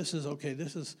 Well, no, this is okay.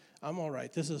 I'm all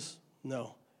right.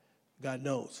 No. God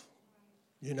knows.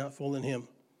 You're not fooling him.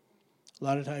 A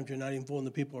lot of times you're not even fooling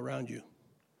the people around you.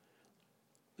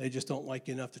 They just don't like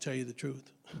you enough to tell you the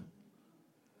truth.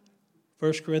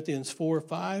 1 Corinthians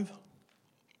 4:5.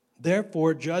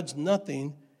 Therefore judge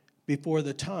nothing before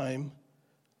the time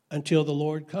until the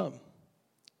Lord come,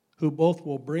 who both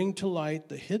will bring to light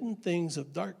the hidden things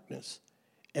of darkness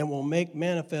and will make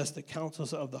manifest the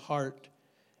counsels of the heart,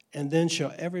 and then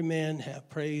shall every man have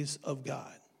praise of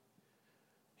God.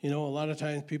 You know, a lot of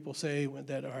times people say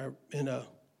that are in a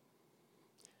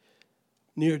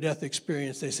near-death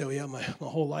experience, they say, well, yeah, my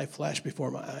whole life flashed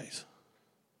before my eyes.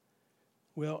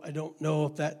 Well, I don't know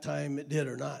if that time it did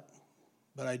or not,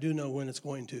 but I do know when it's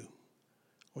going to.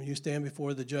 When you stand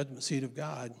before the judgment seat of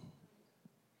God,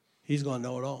 he's going to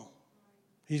know it all.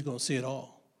 He's going to see it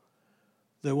all.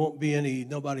 There won't be any,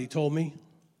 nobody told me.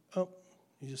 Oh,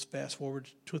 you just fast forward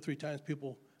 2 or 3 times,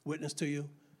 people witness to you.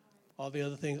 All the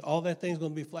other things, all that thing's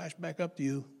going to be flashed back up to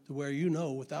you to where you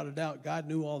know, without a doubt, God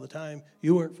knew all the time.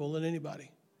 You weren't fooling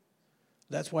anybody.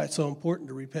 That's why it's so important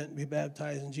to repent and be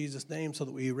baptized in Jesus' name so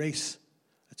that we erase.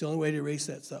 That's the only way to erase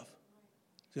that stuff.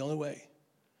 It's the only way.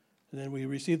 And then we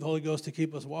receive the Holy Ghost to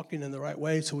keep us walking in the right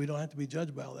way so we don't have to be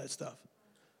judged by all that stuff.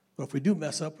 But if we do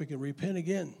mess up, we can repent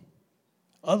again.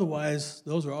 Otherwise,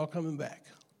 those are all coming back.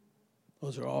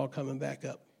 Those are all coming back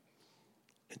up.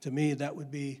 And to me, that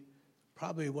would be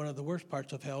probably one of the worst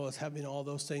parts of hell, is having all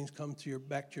those things come to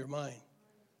back to your mind.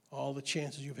 All the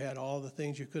chances you've had, all the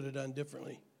things you could have done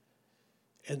differently.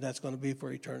 And that's going to be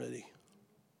for eternity.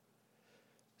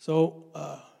 So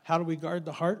how do we guard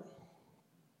the heart?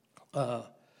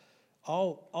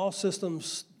 All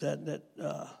systems that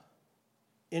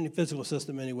any physical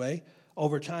system anyway,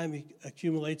 over time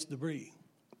accumulates debris.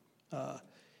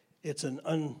 It's an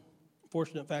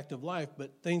unfortunate fact of life,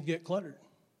 but things get cluttered.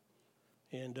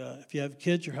 And if you have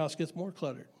kids, your house gets more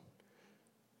cluttered.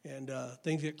 And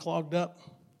things get clogged up.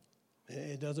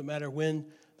 It doesn't matter when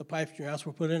the pipes in your house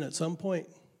were put in. At some point,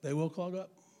 they will clog up.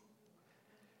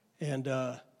 And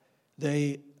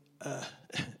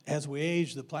as we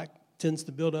age, the plaque tends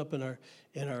to build up in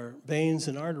our veins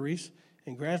and arteries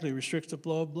and gradually restricts the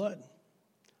flow of blood.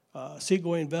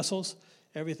 Seagoing vessels,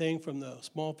 everything from the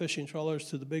small fishing trawlers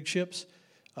to the big ships,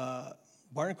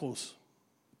 barnacles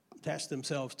attach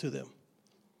themselves to them.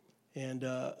 And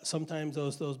sometimes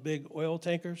those big oil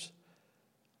tankers,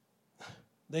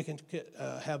 they can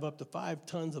have up to 5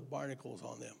 tons of barnacles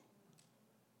on them.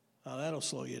 That'll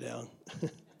slow you down.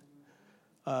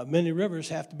 Many rivers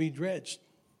have to be dredged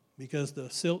because the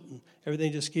silt and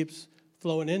everything just keeps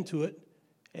flowing into it.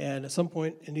 And at some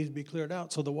point, it needs to be cleared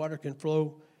out so the water can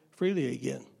flow freely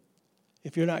again.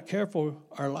 If you're not careful,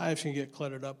 our lives can get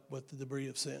cluttered up with the debris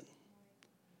of sin.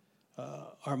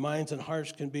 Our minds and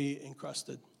hearts can be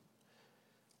encrusted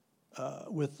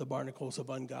with the barnacles of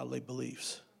ungodly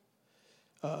beliefs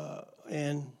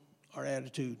and our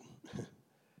attitude.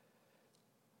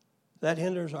 That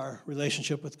hinders our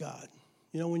relationship with God.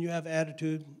 You know, when you have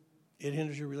attitude, it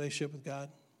hinders your relationship with God.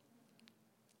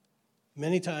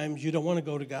 Many times you don't want to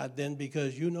go to God then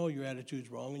because you know your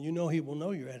attitude's wrong, and you know he will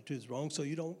know your attitude's wrong, so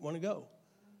you don't want to go.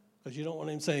 Because you don't want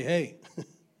him to say, hey,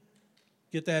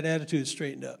 get that attitude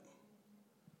straightened up.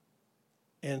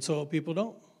 And so people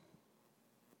don't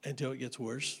until it gets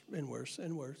worse and worse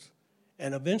and worse.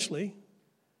 And eventually,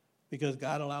 because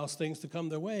God allows things to come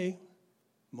their way,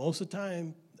 most of the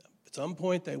time, at some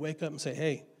point they wake up and say,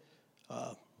 hey,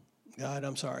 God,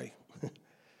 I'm sorry.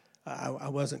 I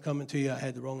wasn't coming to you. I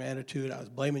had the wrong attitude. I was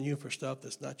blaming you for stuff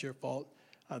that's not your fault.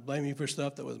 I was blaming you for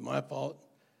stuff that was my fault.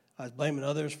 I was blaming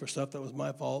others for stuff that was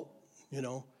my fault. You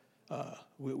know,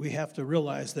 we have to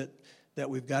realize that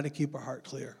we've got to keep our heart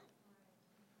clear.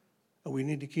 And we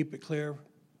need to keep it clear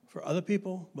for other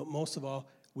people, but most of all,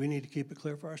 we need to keep it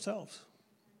clear for ourselves.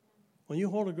 When you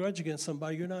hold a grudge against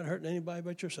somebody, you're not hurting anybody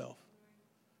but yourself.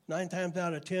 9 times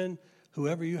out of 10,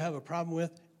 whoever you have a problem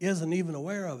with isn't even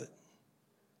aware of it.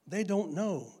 They don't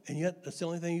know, and yet that's the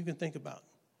only thing you can think about.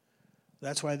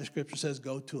 That's why the scripture says,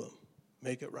 go to them,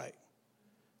 make it right.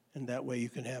 and that way you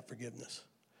can have forgiveness.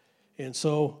 And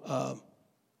so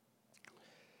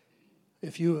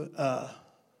if you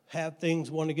have things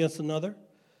one against another,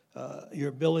 your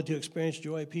ability to experience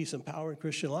joy, peace, and power in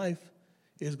Christian life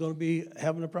is going to be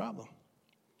having a problem.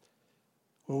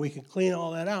 When we can clean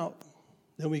all that out,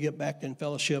 then we get back in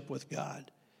fellowship with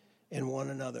God and one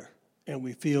another, and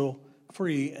we feel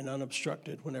free and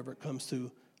unobstructed whenever it comes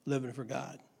to living for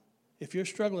God. If you're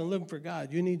struggling living for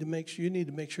God, you need to make sure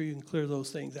you can clear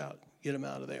those things out, get them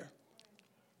out of there,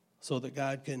 so that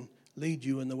God can lead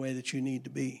you in the way that you need to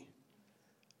be.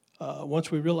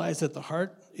 Once we realize that the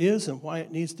heart is and why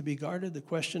it needs to be guarded, the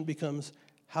question becomes,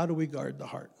 how do we guard the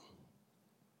heart?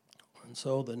 And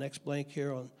so the next blank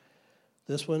here on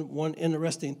this one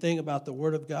interesting thing about the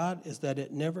Word of God is that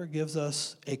it never gives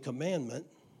us a commandment.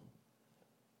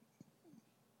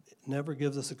 It never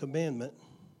gives us a commandment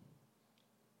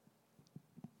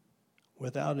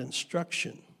without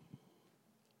instruction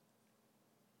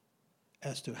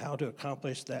as to how to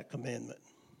accomplish that commandment.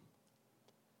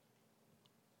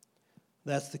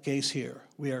 That's the case here.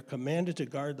 We are commanded to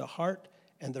guard the heart,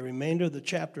 and the remainder of the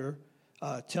chapter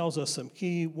tells us some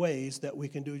key ways that we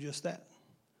can do just that.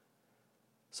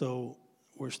 So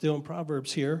we're still in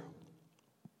Proverbs here.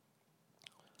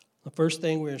 The first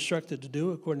thing we're instructed to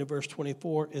do, according to verse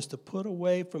 24, is to put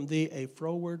away from thee a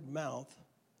froward mouth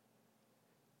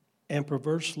and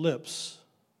perverse lips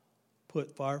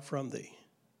put far from thee.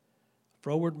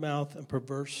 Froward mouth and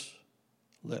perverse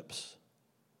lips.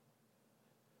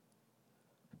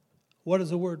 What does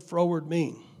the word froward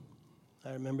mean?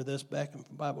 I remember this back in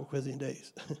Bible quizzing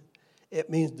days. It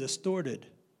means distorted,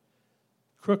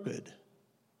 crooked,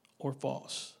 or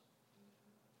false.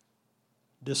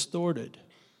 Distorted,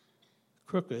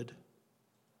 crooked,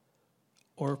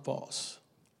 or false.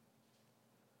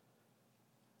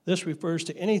 This refers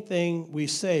to anything we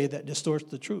say that distorts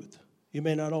the truth. You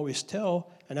may not always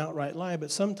tell an outright lie,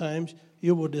 but sometimes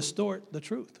you will distort the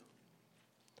truth.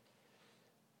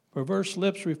 Perverse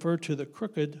lips refer to the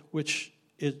crooked, which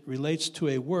it relates to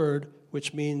a word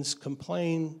which means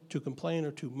complain,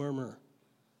 or to murmur.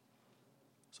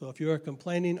 So if you are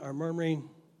complaining or murmuring,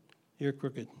 you're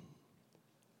crooked.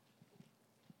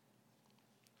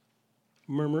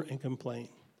 Murmur and complain.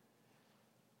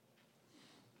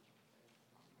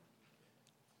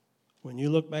 When you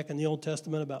look back in the Old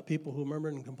Testament about people who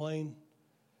murmured and complained,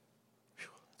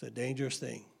 it's a dangerous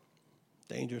thing.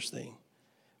 Dangerous thing.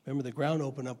 Remember, the ground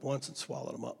opened up once and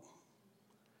swallowed them up.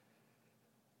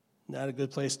 Not a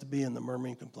good place to be in the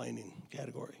murmuring, complaining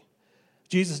category.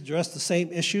 Jesus addressed the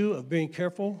same issue of being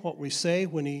careful what we say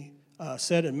when he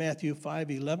said in Matthew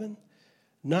 5:11,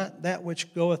 not that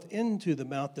which goeth into the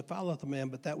mouth defileth a man,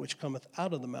 but that which cometh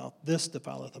out of the mouth, this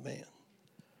defileth a man.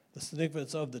 The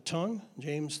significance of the tongue,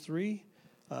 James 3,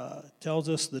 tells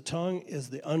us the tongue is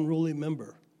the unruly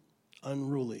member,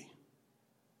 unruly.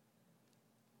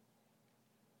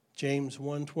 James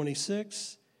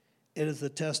 1:26, it is the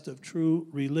test of true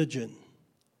religion.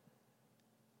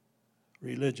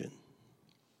 Religion.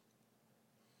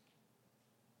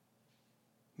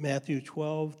 Matthew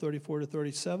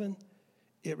 12:34-37,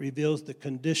 it reveals the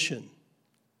condition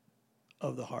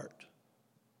of the heart.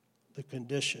 The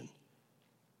condition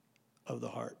of the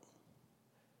heart.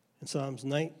 In Psalms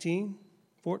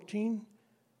 19:14,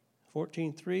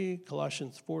 14:3,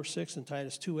 Colossians 4:6, and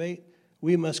Titus 2:8,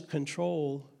 we must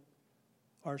control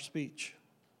our speech.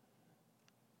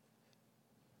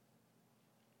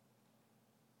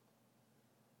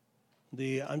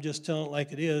 The I'm just telling it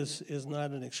like it is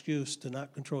not an excuse to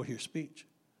not control your speech.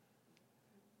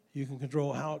 You can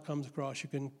control how it comes across. You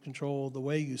can control the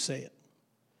way you say it.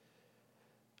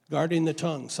 Guarding the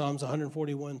tongue, Psalms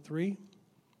 141:3.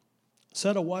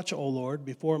 Set a watch, O Lord,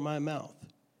 before my mouth.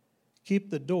 Keep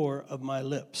the door of my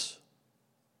lips.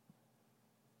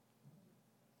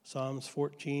 Psalms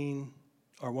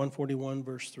 141,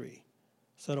 verse 3.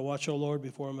 Set a watch, O Lord,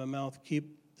 before my mouth.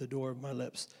 Keep the door of my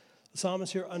lips. The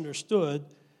psalmist here understood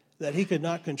that he could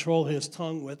not control his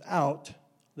tongue without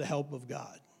the help of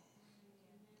God.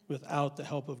 Without the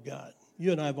help of God.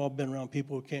 You and I have all been around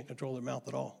people who can't control their mouth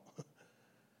at all.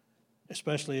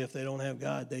 Especially if they don't have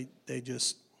God. They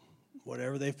just,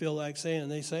 whatever they feel like saying,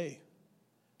 they say.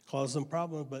 It causes them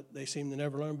problems, but they seem to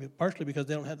never learn, partially because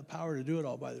they don't have the power to do it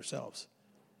all by themselves.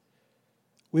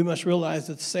 We must realize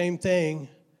that the same thing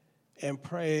and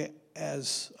pray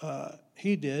as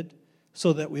he did,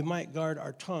 so that we might guard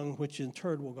our tongue, which in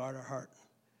turn will guard our heart.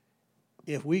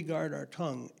 If we guard our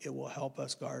tongue, it will help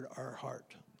us guard our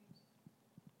heart.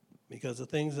 Because the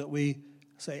things that we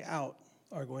say out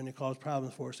are going to cause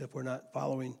problems for us if we're not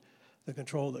following the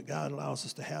control that God allows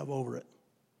us to have over it.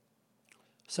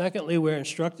 Secondly, we're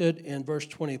instructed in verse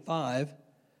 25,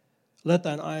 let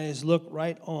thine eyes look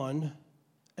right on,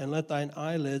 and let thine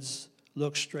eyelids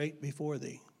look straight before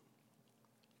thee.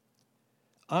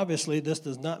 Obviously, this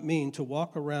does not mean to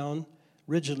walk around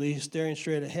rigidly staring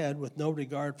straight ahead with no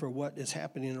regard for what is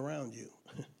happening around you.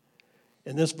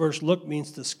 In this verse, look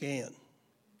means to scan.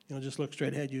 Just look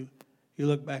straight ahead. You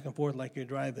look back and forth like you're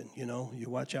driving, You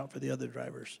watch out for the other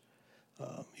drivers.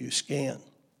 You scan.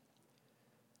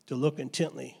 To look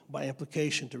intently, by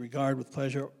implication, to regard with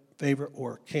pleasure, favor,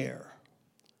 or care.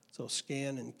 So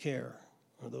scan and care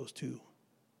are those two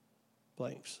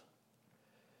blanks.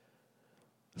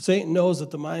 Satan knows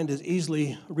that the mind is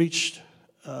easily reached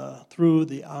through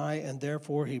the eye, and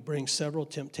therefore he brings several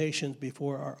temptations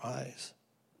before our eyes.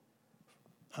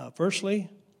 Firstly,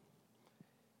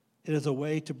 it is a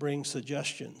way to bring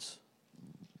suggestions.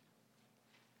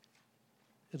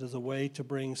 It is a way to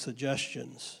bring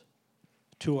suggestions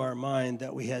to our mind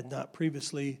that we had not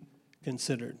previously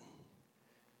considered.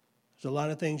 There's a lot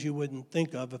of things you wouldn't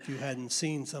think of if you hadn't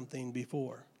seen something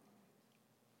before.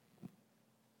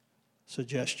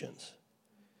 Suggestions.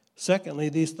 Secondly,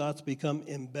 these thoughts become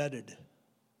embedded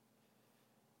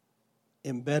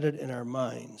in our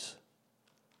minds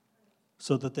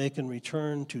so that they can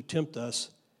return to tempt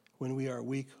us when we are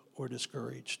weak or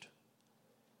discouraged.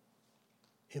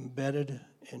 Embedded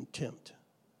and tempt.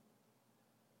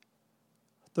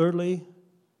 Thirdly,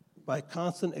 by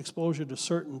constant exposure to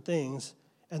certain things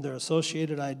and their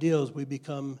associated ideals, we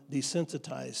become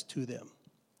desensitized to them.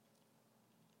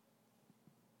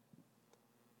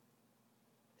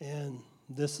 And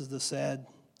this is the sad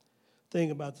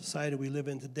thing about the society we live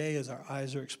in today is our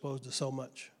eyes are exposed to so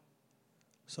much.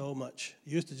 So much.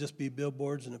 It used to just be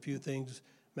billboards and a few things,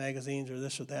 magazines or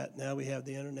this or that. Now we have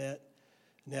the internet.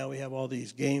 Now we have all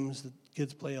these games that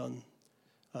kids play on,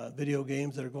 video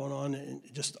games that are going on, and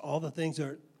just all the things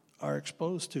are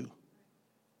exposed to.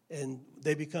 And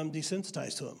they become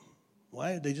desensitized to them.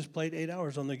 Why? They just played 8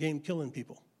 hours on their game killing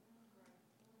people.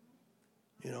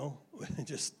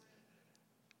 Just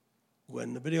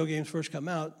when the video games first come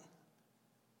out,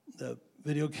 the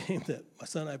video game that my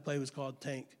son and I played was called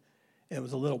Tank. And it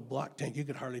was a little block tank. You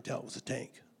could hardly tell it was a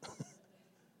tank.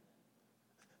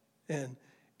 And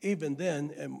even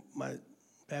then, and my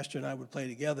pastor and I would play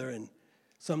together, and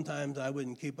sometimes I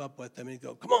wouldn't keep up with him. He'd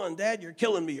go, come on, Dad, you're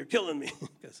killing me.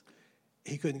 Because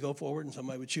he couldn't go forward and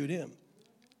somebody would shoot him.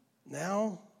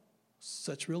 Now,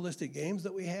 such realistic games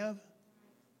that we have,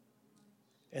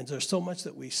 and there's so much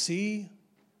that we see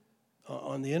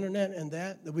on the internet and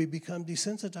that we become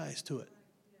desensitized to it.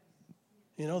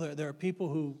 There are people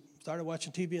who started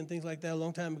watching TV and things like that a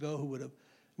long time ago who would have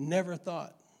never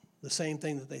thought the same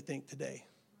thing that they think today.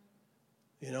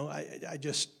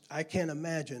 I can't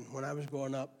imagine when I was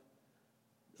growing up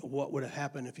what would have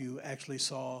happened if you actually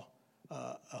saw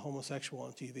a homosexual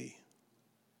on TV.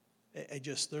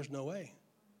 There's no way.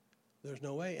 There's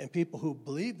no way. And people who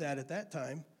believed that at that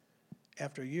time,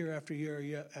 after year after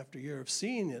year after year of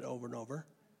seeing it over and over,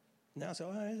 now say,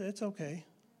 oh, it's okay.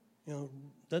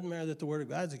 Doesn't matter that the Word of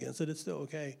God's against it, it's still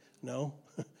okay. No,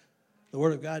 the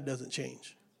Word of God doesn't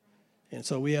change. And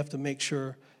so we have to make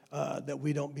sure that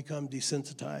we don't become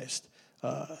desensitized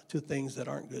to things that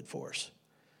aren't good for us.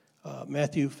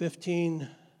 Matthew 15,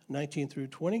 19 through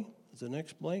 20 is the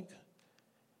next blank.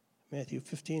 Matthew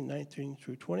 15, 19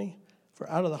 through 20. For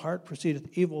out of the heart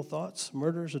proceedeth evil thoughts,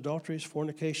 murders, adulteries,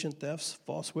 fornication, thefts,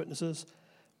 false witnesses,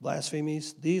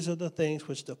 blasphemies. These are the things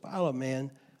which defile a man,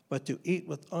 but to eat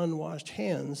with unwashed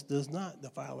hands does not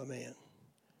defile a man.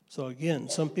 So again,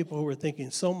 some people who are thinking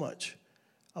so much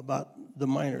about the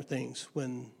minor things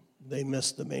when they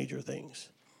miss the major things.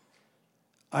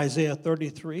 Isaiah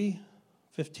 33,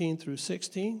 15 through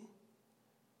 16.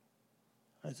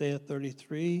 Isaiah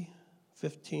 33,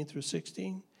 15 through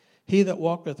 16. He that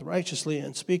walketh righteously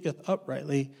and speaketh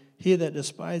uprightly, he that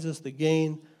despiseth the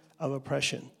gain of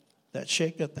oppression, that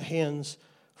shaketh the hands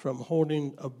from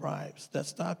holding of bribes, that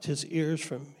stopped his ears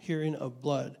from hearing of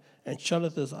blood, and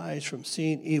shutteth his eyes from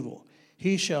seeing evil,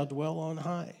 he shall dwell on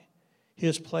high.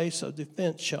 His place of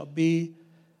defense shall be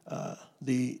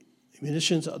the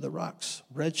munitions of the rocks.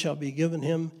 Bread shall be given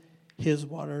him, his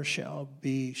water shall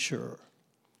be sure.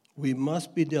 We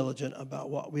must be diligent about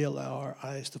what we allow our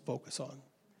eyes to focus on.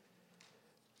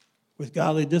 With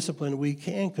godly discipline, we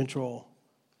can control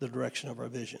the direction of our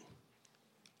vision.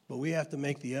 But we have to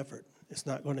make the effort. It's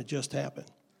not going to just happen.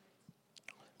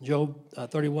 Job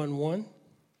 31:1.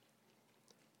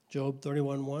 Job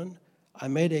 31:1. I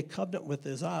made a covenant with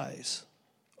his eyes,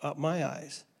 my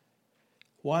eyes.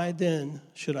 Why then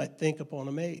should I think upon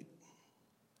a maid?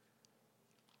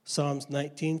 Psalms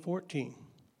 19:14.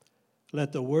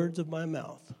 Let the words of my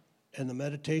mouth and the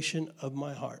meditation of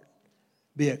my heart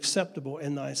be acceptable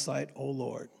in thy sight, O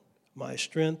Lord, my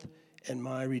strength and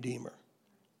my Redeemer.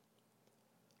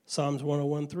 Psalms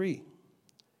 101:3.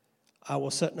 I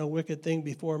will set no wicked thing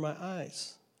before my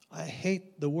eyes. I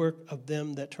hate the work of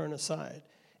them that turn aside.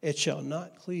 It shall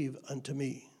not cleave unto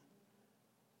me.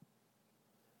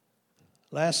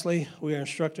 Lastly, we are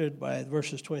instructed by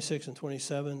verses 26 and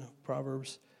 27 of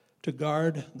Proverbs to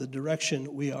guard the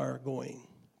direction we are going.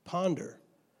 Ponder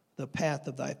the path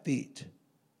of thy feet,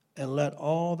 and let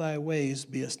all thy ways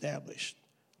be established.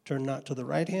 Turn not to the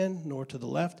right hand, nor to the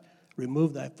left.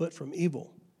 Remove thy foot from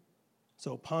evil.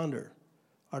 So ponder.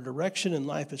 Our direction in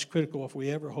life is critical if we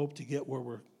ever hope to get where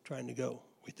we're trying to go,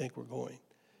 we think we're going.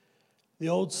 The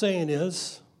old saying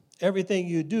is, everything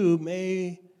you do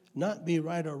may not be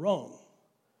right or wrong,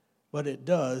 but it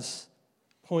does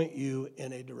point you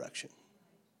in a direction.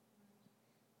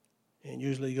 And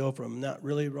usually you go from not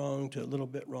really wrong to a little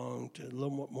bit wrong to a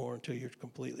little more until you're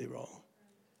completely wrong.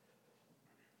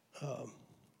 The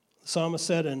psalmist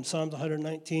said in Psalms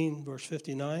 119, verse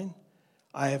 59,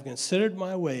 I have considered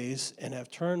my ways and have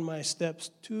turned my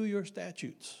steps to your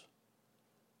statutes.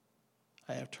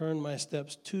 I have turned my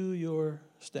steps to your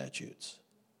statutes.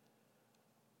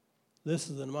 This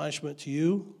is an admonishment to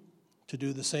you to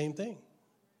do the same thing.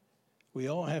 We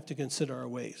all have to consider our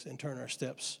ways and turn our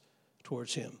steps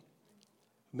towards him.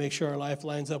 Make sure our life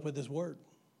lines up with his word.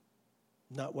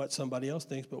 Not what somebody else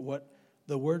thinks, but what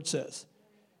the word says.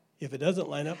 If it doesn't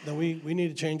line up, then we need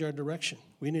to change our direction.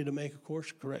 We need to make a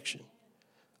course correction.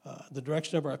 The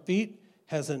direction of our feet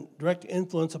has a direct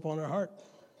influence upon our heart.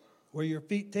 Where your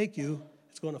feet take you,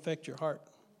 it's going to affect your heart.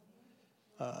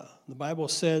 The Bible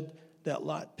said that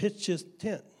Lot pitched his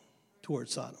tent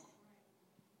towards Sodom.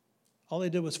 All he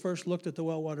did was first looked at the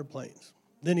well-watered plains.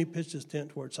 Then he pitched his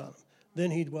tent towards Sodom.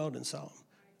 Then he dwelled in Sodom.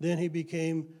 Then he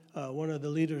became one of the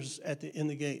leaders in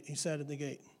the gate. He sat at the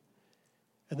gate.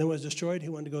 And then was destroyed. He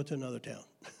wanted to go to another town.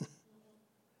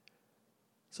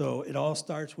 So it all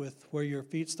starts with where your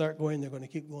feet start going. They're going to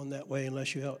keep going that way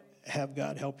unless you have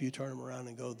God help you turn them around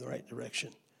and go the right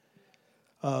direction.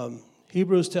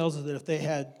 Hebrews tells us that if they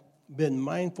had been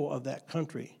mindful of that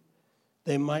country,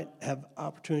 they might have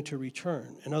opportunity to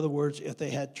return. In other words, if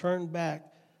they had turned back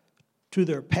to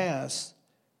their past,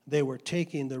 they were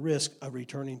taking the risk of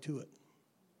returning to it.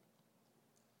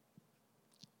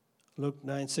 Luke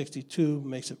 9:62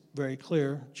 makes it very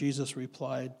clear. Jesus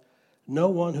replied, no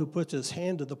one who puts his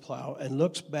hand to the plow and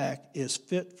looks back is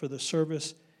fit for the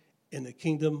service in the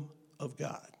kingdom of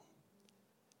God.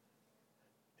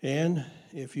 And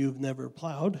if you've never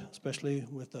plowed, especially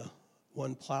with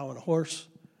one plow and a horse,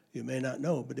 you may not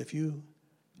know. But if you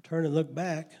turn and look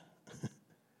back,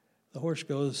 the horse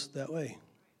goes that way.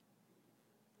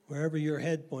 Wherever your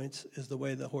head points is the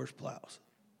way the horse plows.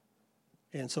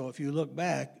 And so if you look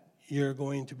back, you're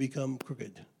going to become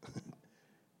crooked.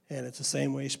 And it's the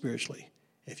same way spiritually.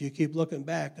 If you keep looking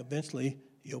back, eventually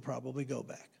you'll probably go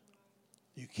back.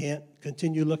 You can't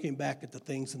continue looking back at the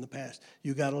things in the past.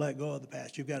 You've got to let go of the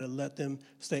past. You've got to let them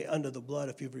stay under the blood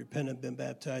if you've repented and been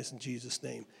baptized in Jesus'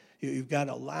 name. You've got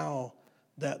to allow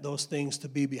those things to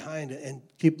be behind it and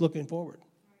keep looking forward.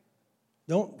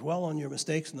 Don't dwell on your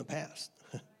mistakes in the past.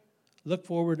 Look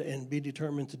forward and be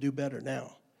determined to do better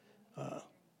now.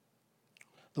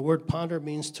 The word ponder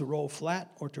means to roll flat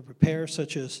or to prepare,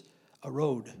 such as a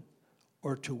road,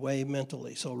 or to weigh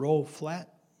mentally. So roll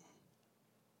flat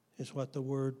is what the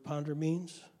word ponder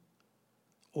means,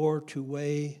 or to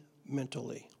weigh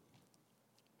mentally.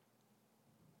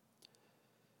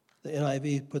 The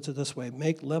NIV puts it this way: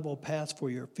 make level paths for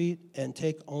your feet and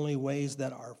take only ways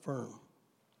that are firm.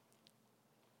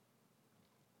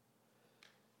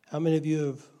 How many of you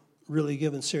have really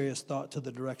given serious thought to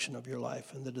the direction of your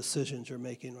life and the decisions you're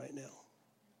making right now?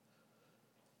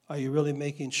 Are you really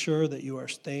making sure that you are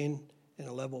staying in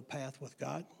a level path with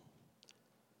God?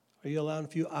 Are you allowing a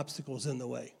few obstacles in the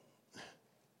way?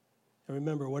 And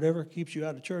remember, whatever keeps you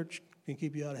out of church can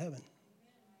keep you out of heaven.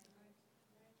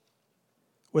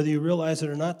 Whether you realize it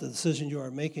or not, the decision you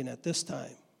are making at this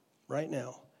time, right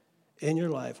now, in your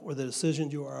life, or the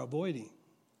decisions you are avoiding,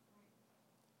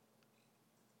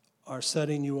 are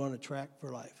setting you on a track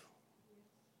for life.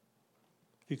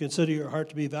 If you consider your heart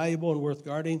to be valuable and worth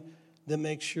guarding, then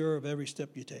make sure of every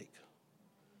step you take.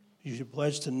 You should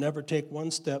pledge to never take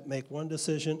one step, make one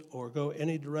decision, or go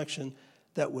any direction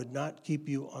that would not keep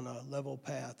you on a level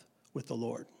path with the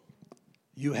Lord.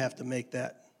 You have to make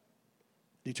that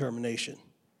determination.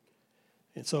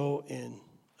 And so in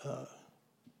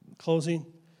closing,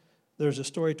 there's a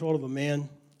story told of a man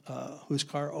whose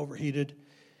car overheated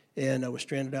and was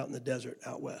stranded out in the desert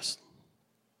out west.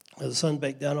 As the sun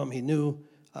baked down on him, he knew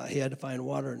he had to find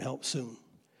water and help soon.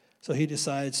 So he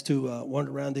decides to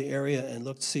wander around the area and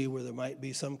look to see where there might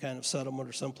be some kind of settlement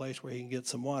or some place where he can get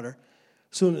some water.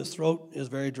 Soon his throat is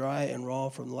very dry and raw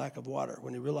from the lack of water.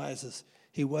 When he realizes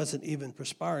he wasn't even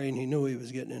perspiring, he knew he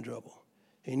was getting in trouble.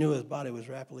 He knew his body was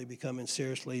rapidly becoming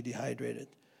seriously dehydrated.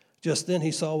 Just then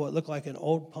he saw what looked like an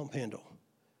old pump handle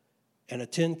and a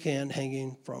tin can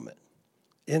hanging from it.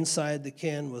 Inside the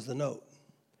can was the note.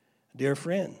 Dear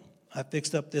friend, I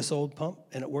fixed up this old pump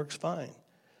and it works fine.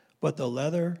 But the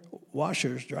leather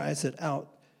washers dries it out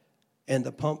and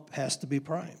the pump has to be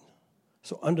primed.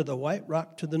 So under the white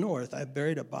rock to the north, I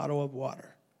buried a bottle of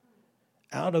water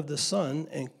out of the sun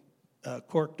and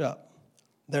corked up.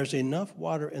 There's enough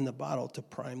water in the bottle to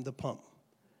prime the pump,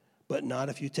 but not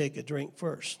if you take a drink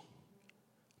first.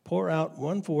 Pour out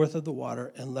 1/4 of the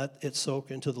water and let it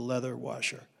soak into the leather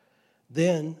washer.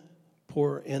 Then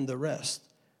pour in the rest,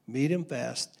 medium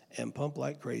fast, and pump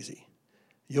like crazy.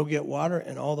 You'll get water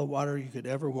and all the water you could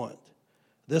ever want.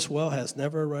 This well has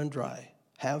never run dry.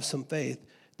 Have some faith.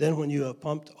 Then when you have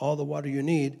pumped all the water you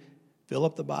need, fill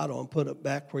up the bottle and put it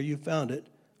back where you found it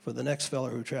for the next feller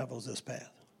who travels this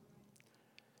path.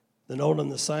 The note on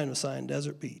the sign was signed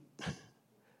Desert Pete.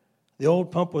 The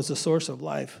old pump was the source of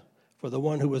life for the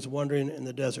one who was wandering in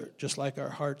the desert, just like our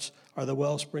hearts are the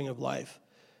wellspring of life.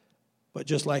 But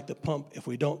just like the pump, if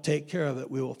we don't take care of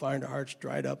it, we will find our hearts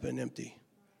dried up and empty.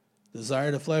 The desire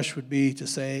of the flesh would be to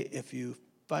say, if you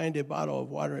find a bottle of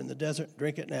water in the desert,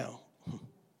 drink it now.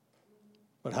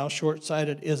 But how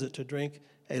short-sighted is it to drink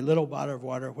a little bottle of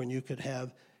water when you could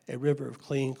have a river of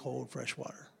clean, cold, fresh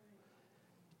water?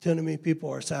 Too many people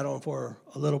are settling for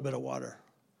a little bit of water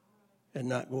and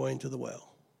not going to the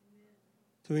well.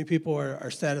 Too many people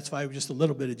are satisfied with just a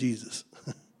little bit of Jesus.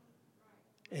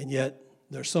 And yet,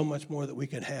 there's so much more that we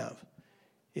can have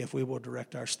if we will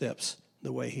direct our steps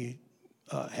the way he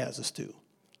has us to.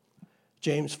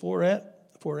 James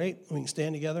 4:8, we can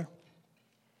stand together.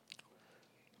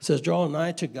 It says, draw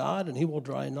nigh to God, and he will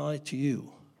draw nigh to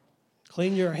you.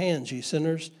 Clean your hands, ye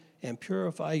sinners, and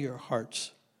purify your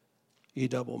hearts, ye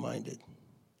double-minded.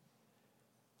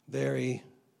 Very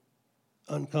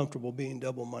uncomfortable being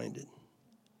double-minded.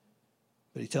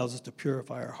 But he tells us to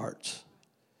purify our hearts.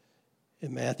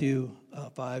 In Matthew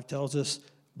 5 tells us,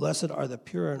 blessed are the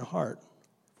pure in heart,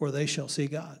 for they shall see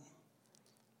God.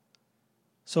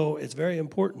 So it's very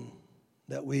important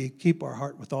that we keep our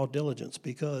heart with all diligence,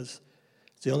 because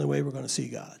it's the only way we're going to see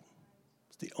God.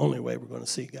 It's the only way we're going to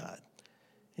see God.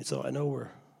 And so I know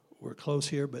we're close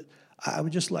here, but I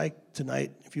would just like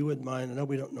tonight, if you wouldn't mind, I know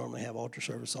we don't normally have altar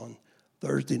service on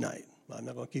Thursday night. I'm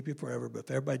not going to keep you forever, but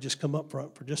if everybody just come up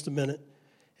front for just a minute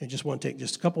and just want to take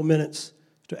just a couple minutes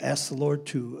to ask the Lord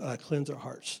to cleanse our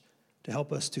hearts, to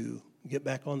help us to get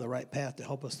back on the right path, to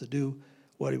help us to do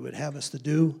what he would have us to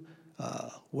do,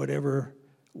 whatever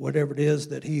it is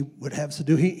that he would have us to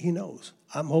do, he knows.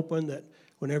 I'm hoping that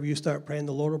whenever you start praying,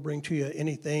 the Lord will bring to you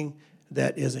anything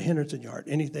that is a hindrance in your heart,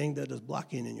 anything that is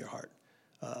blocking in your heart.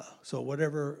 So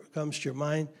whatever comes to your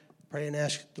mind, pray and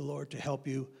ask the Lord to help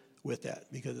you with that,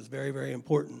 because it's very, very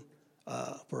important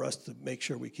for us to make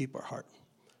sure we keep our heart.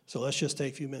 So let's just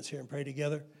take a few minutes here and pray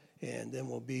together, and then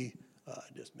we'll be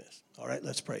dismissed. All right,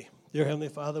 let's pray. Dear Heavenly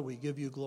Father, we give you glory.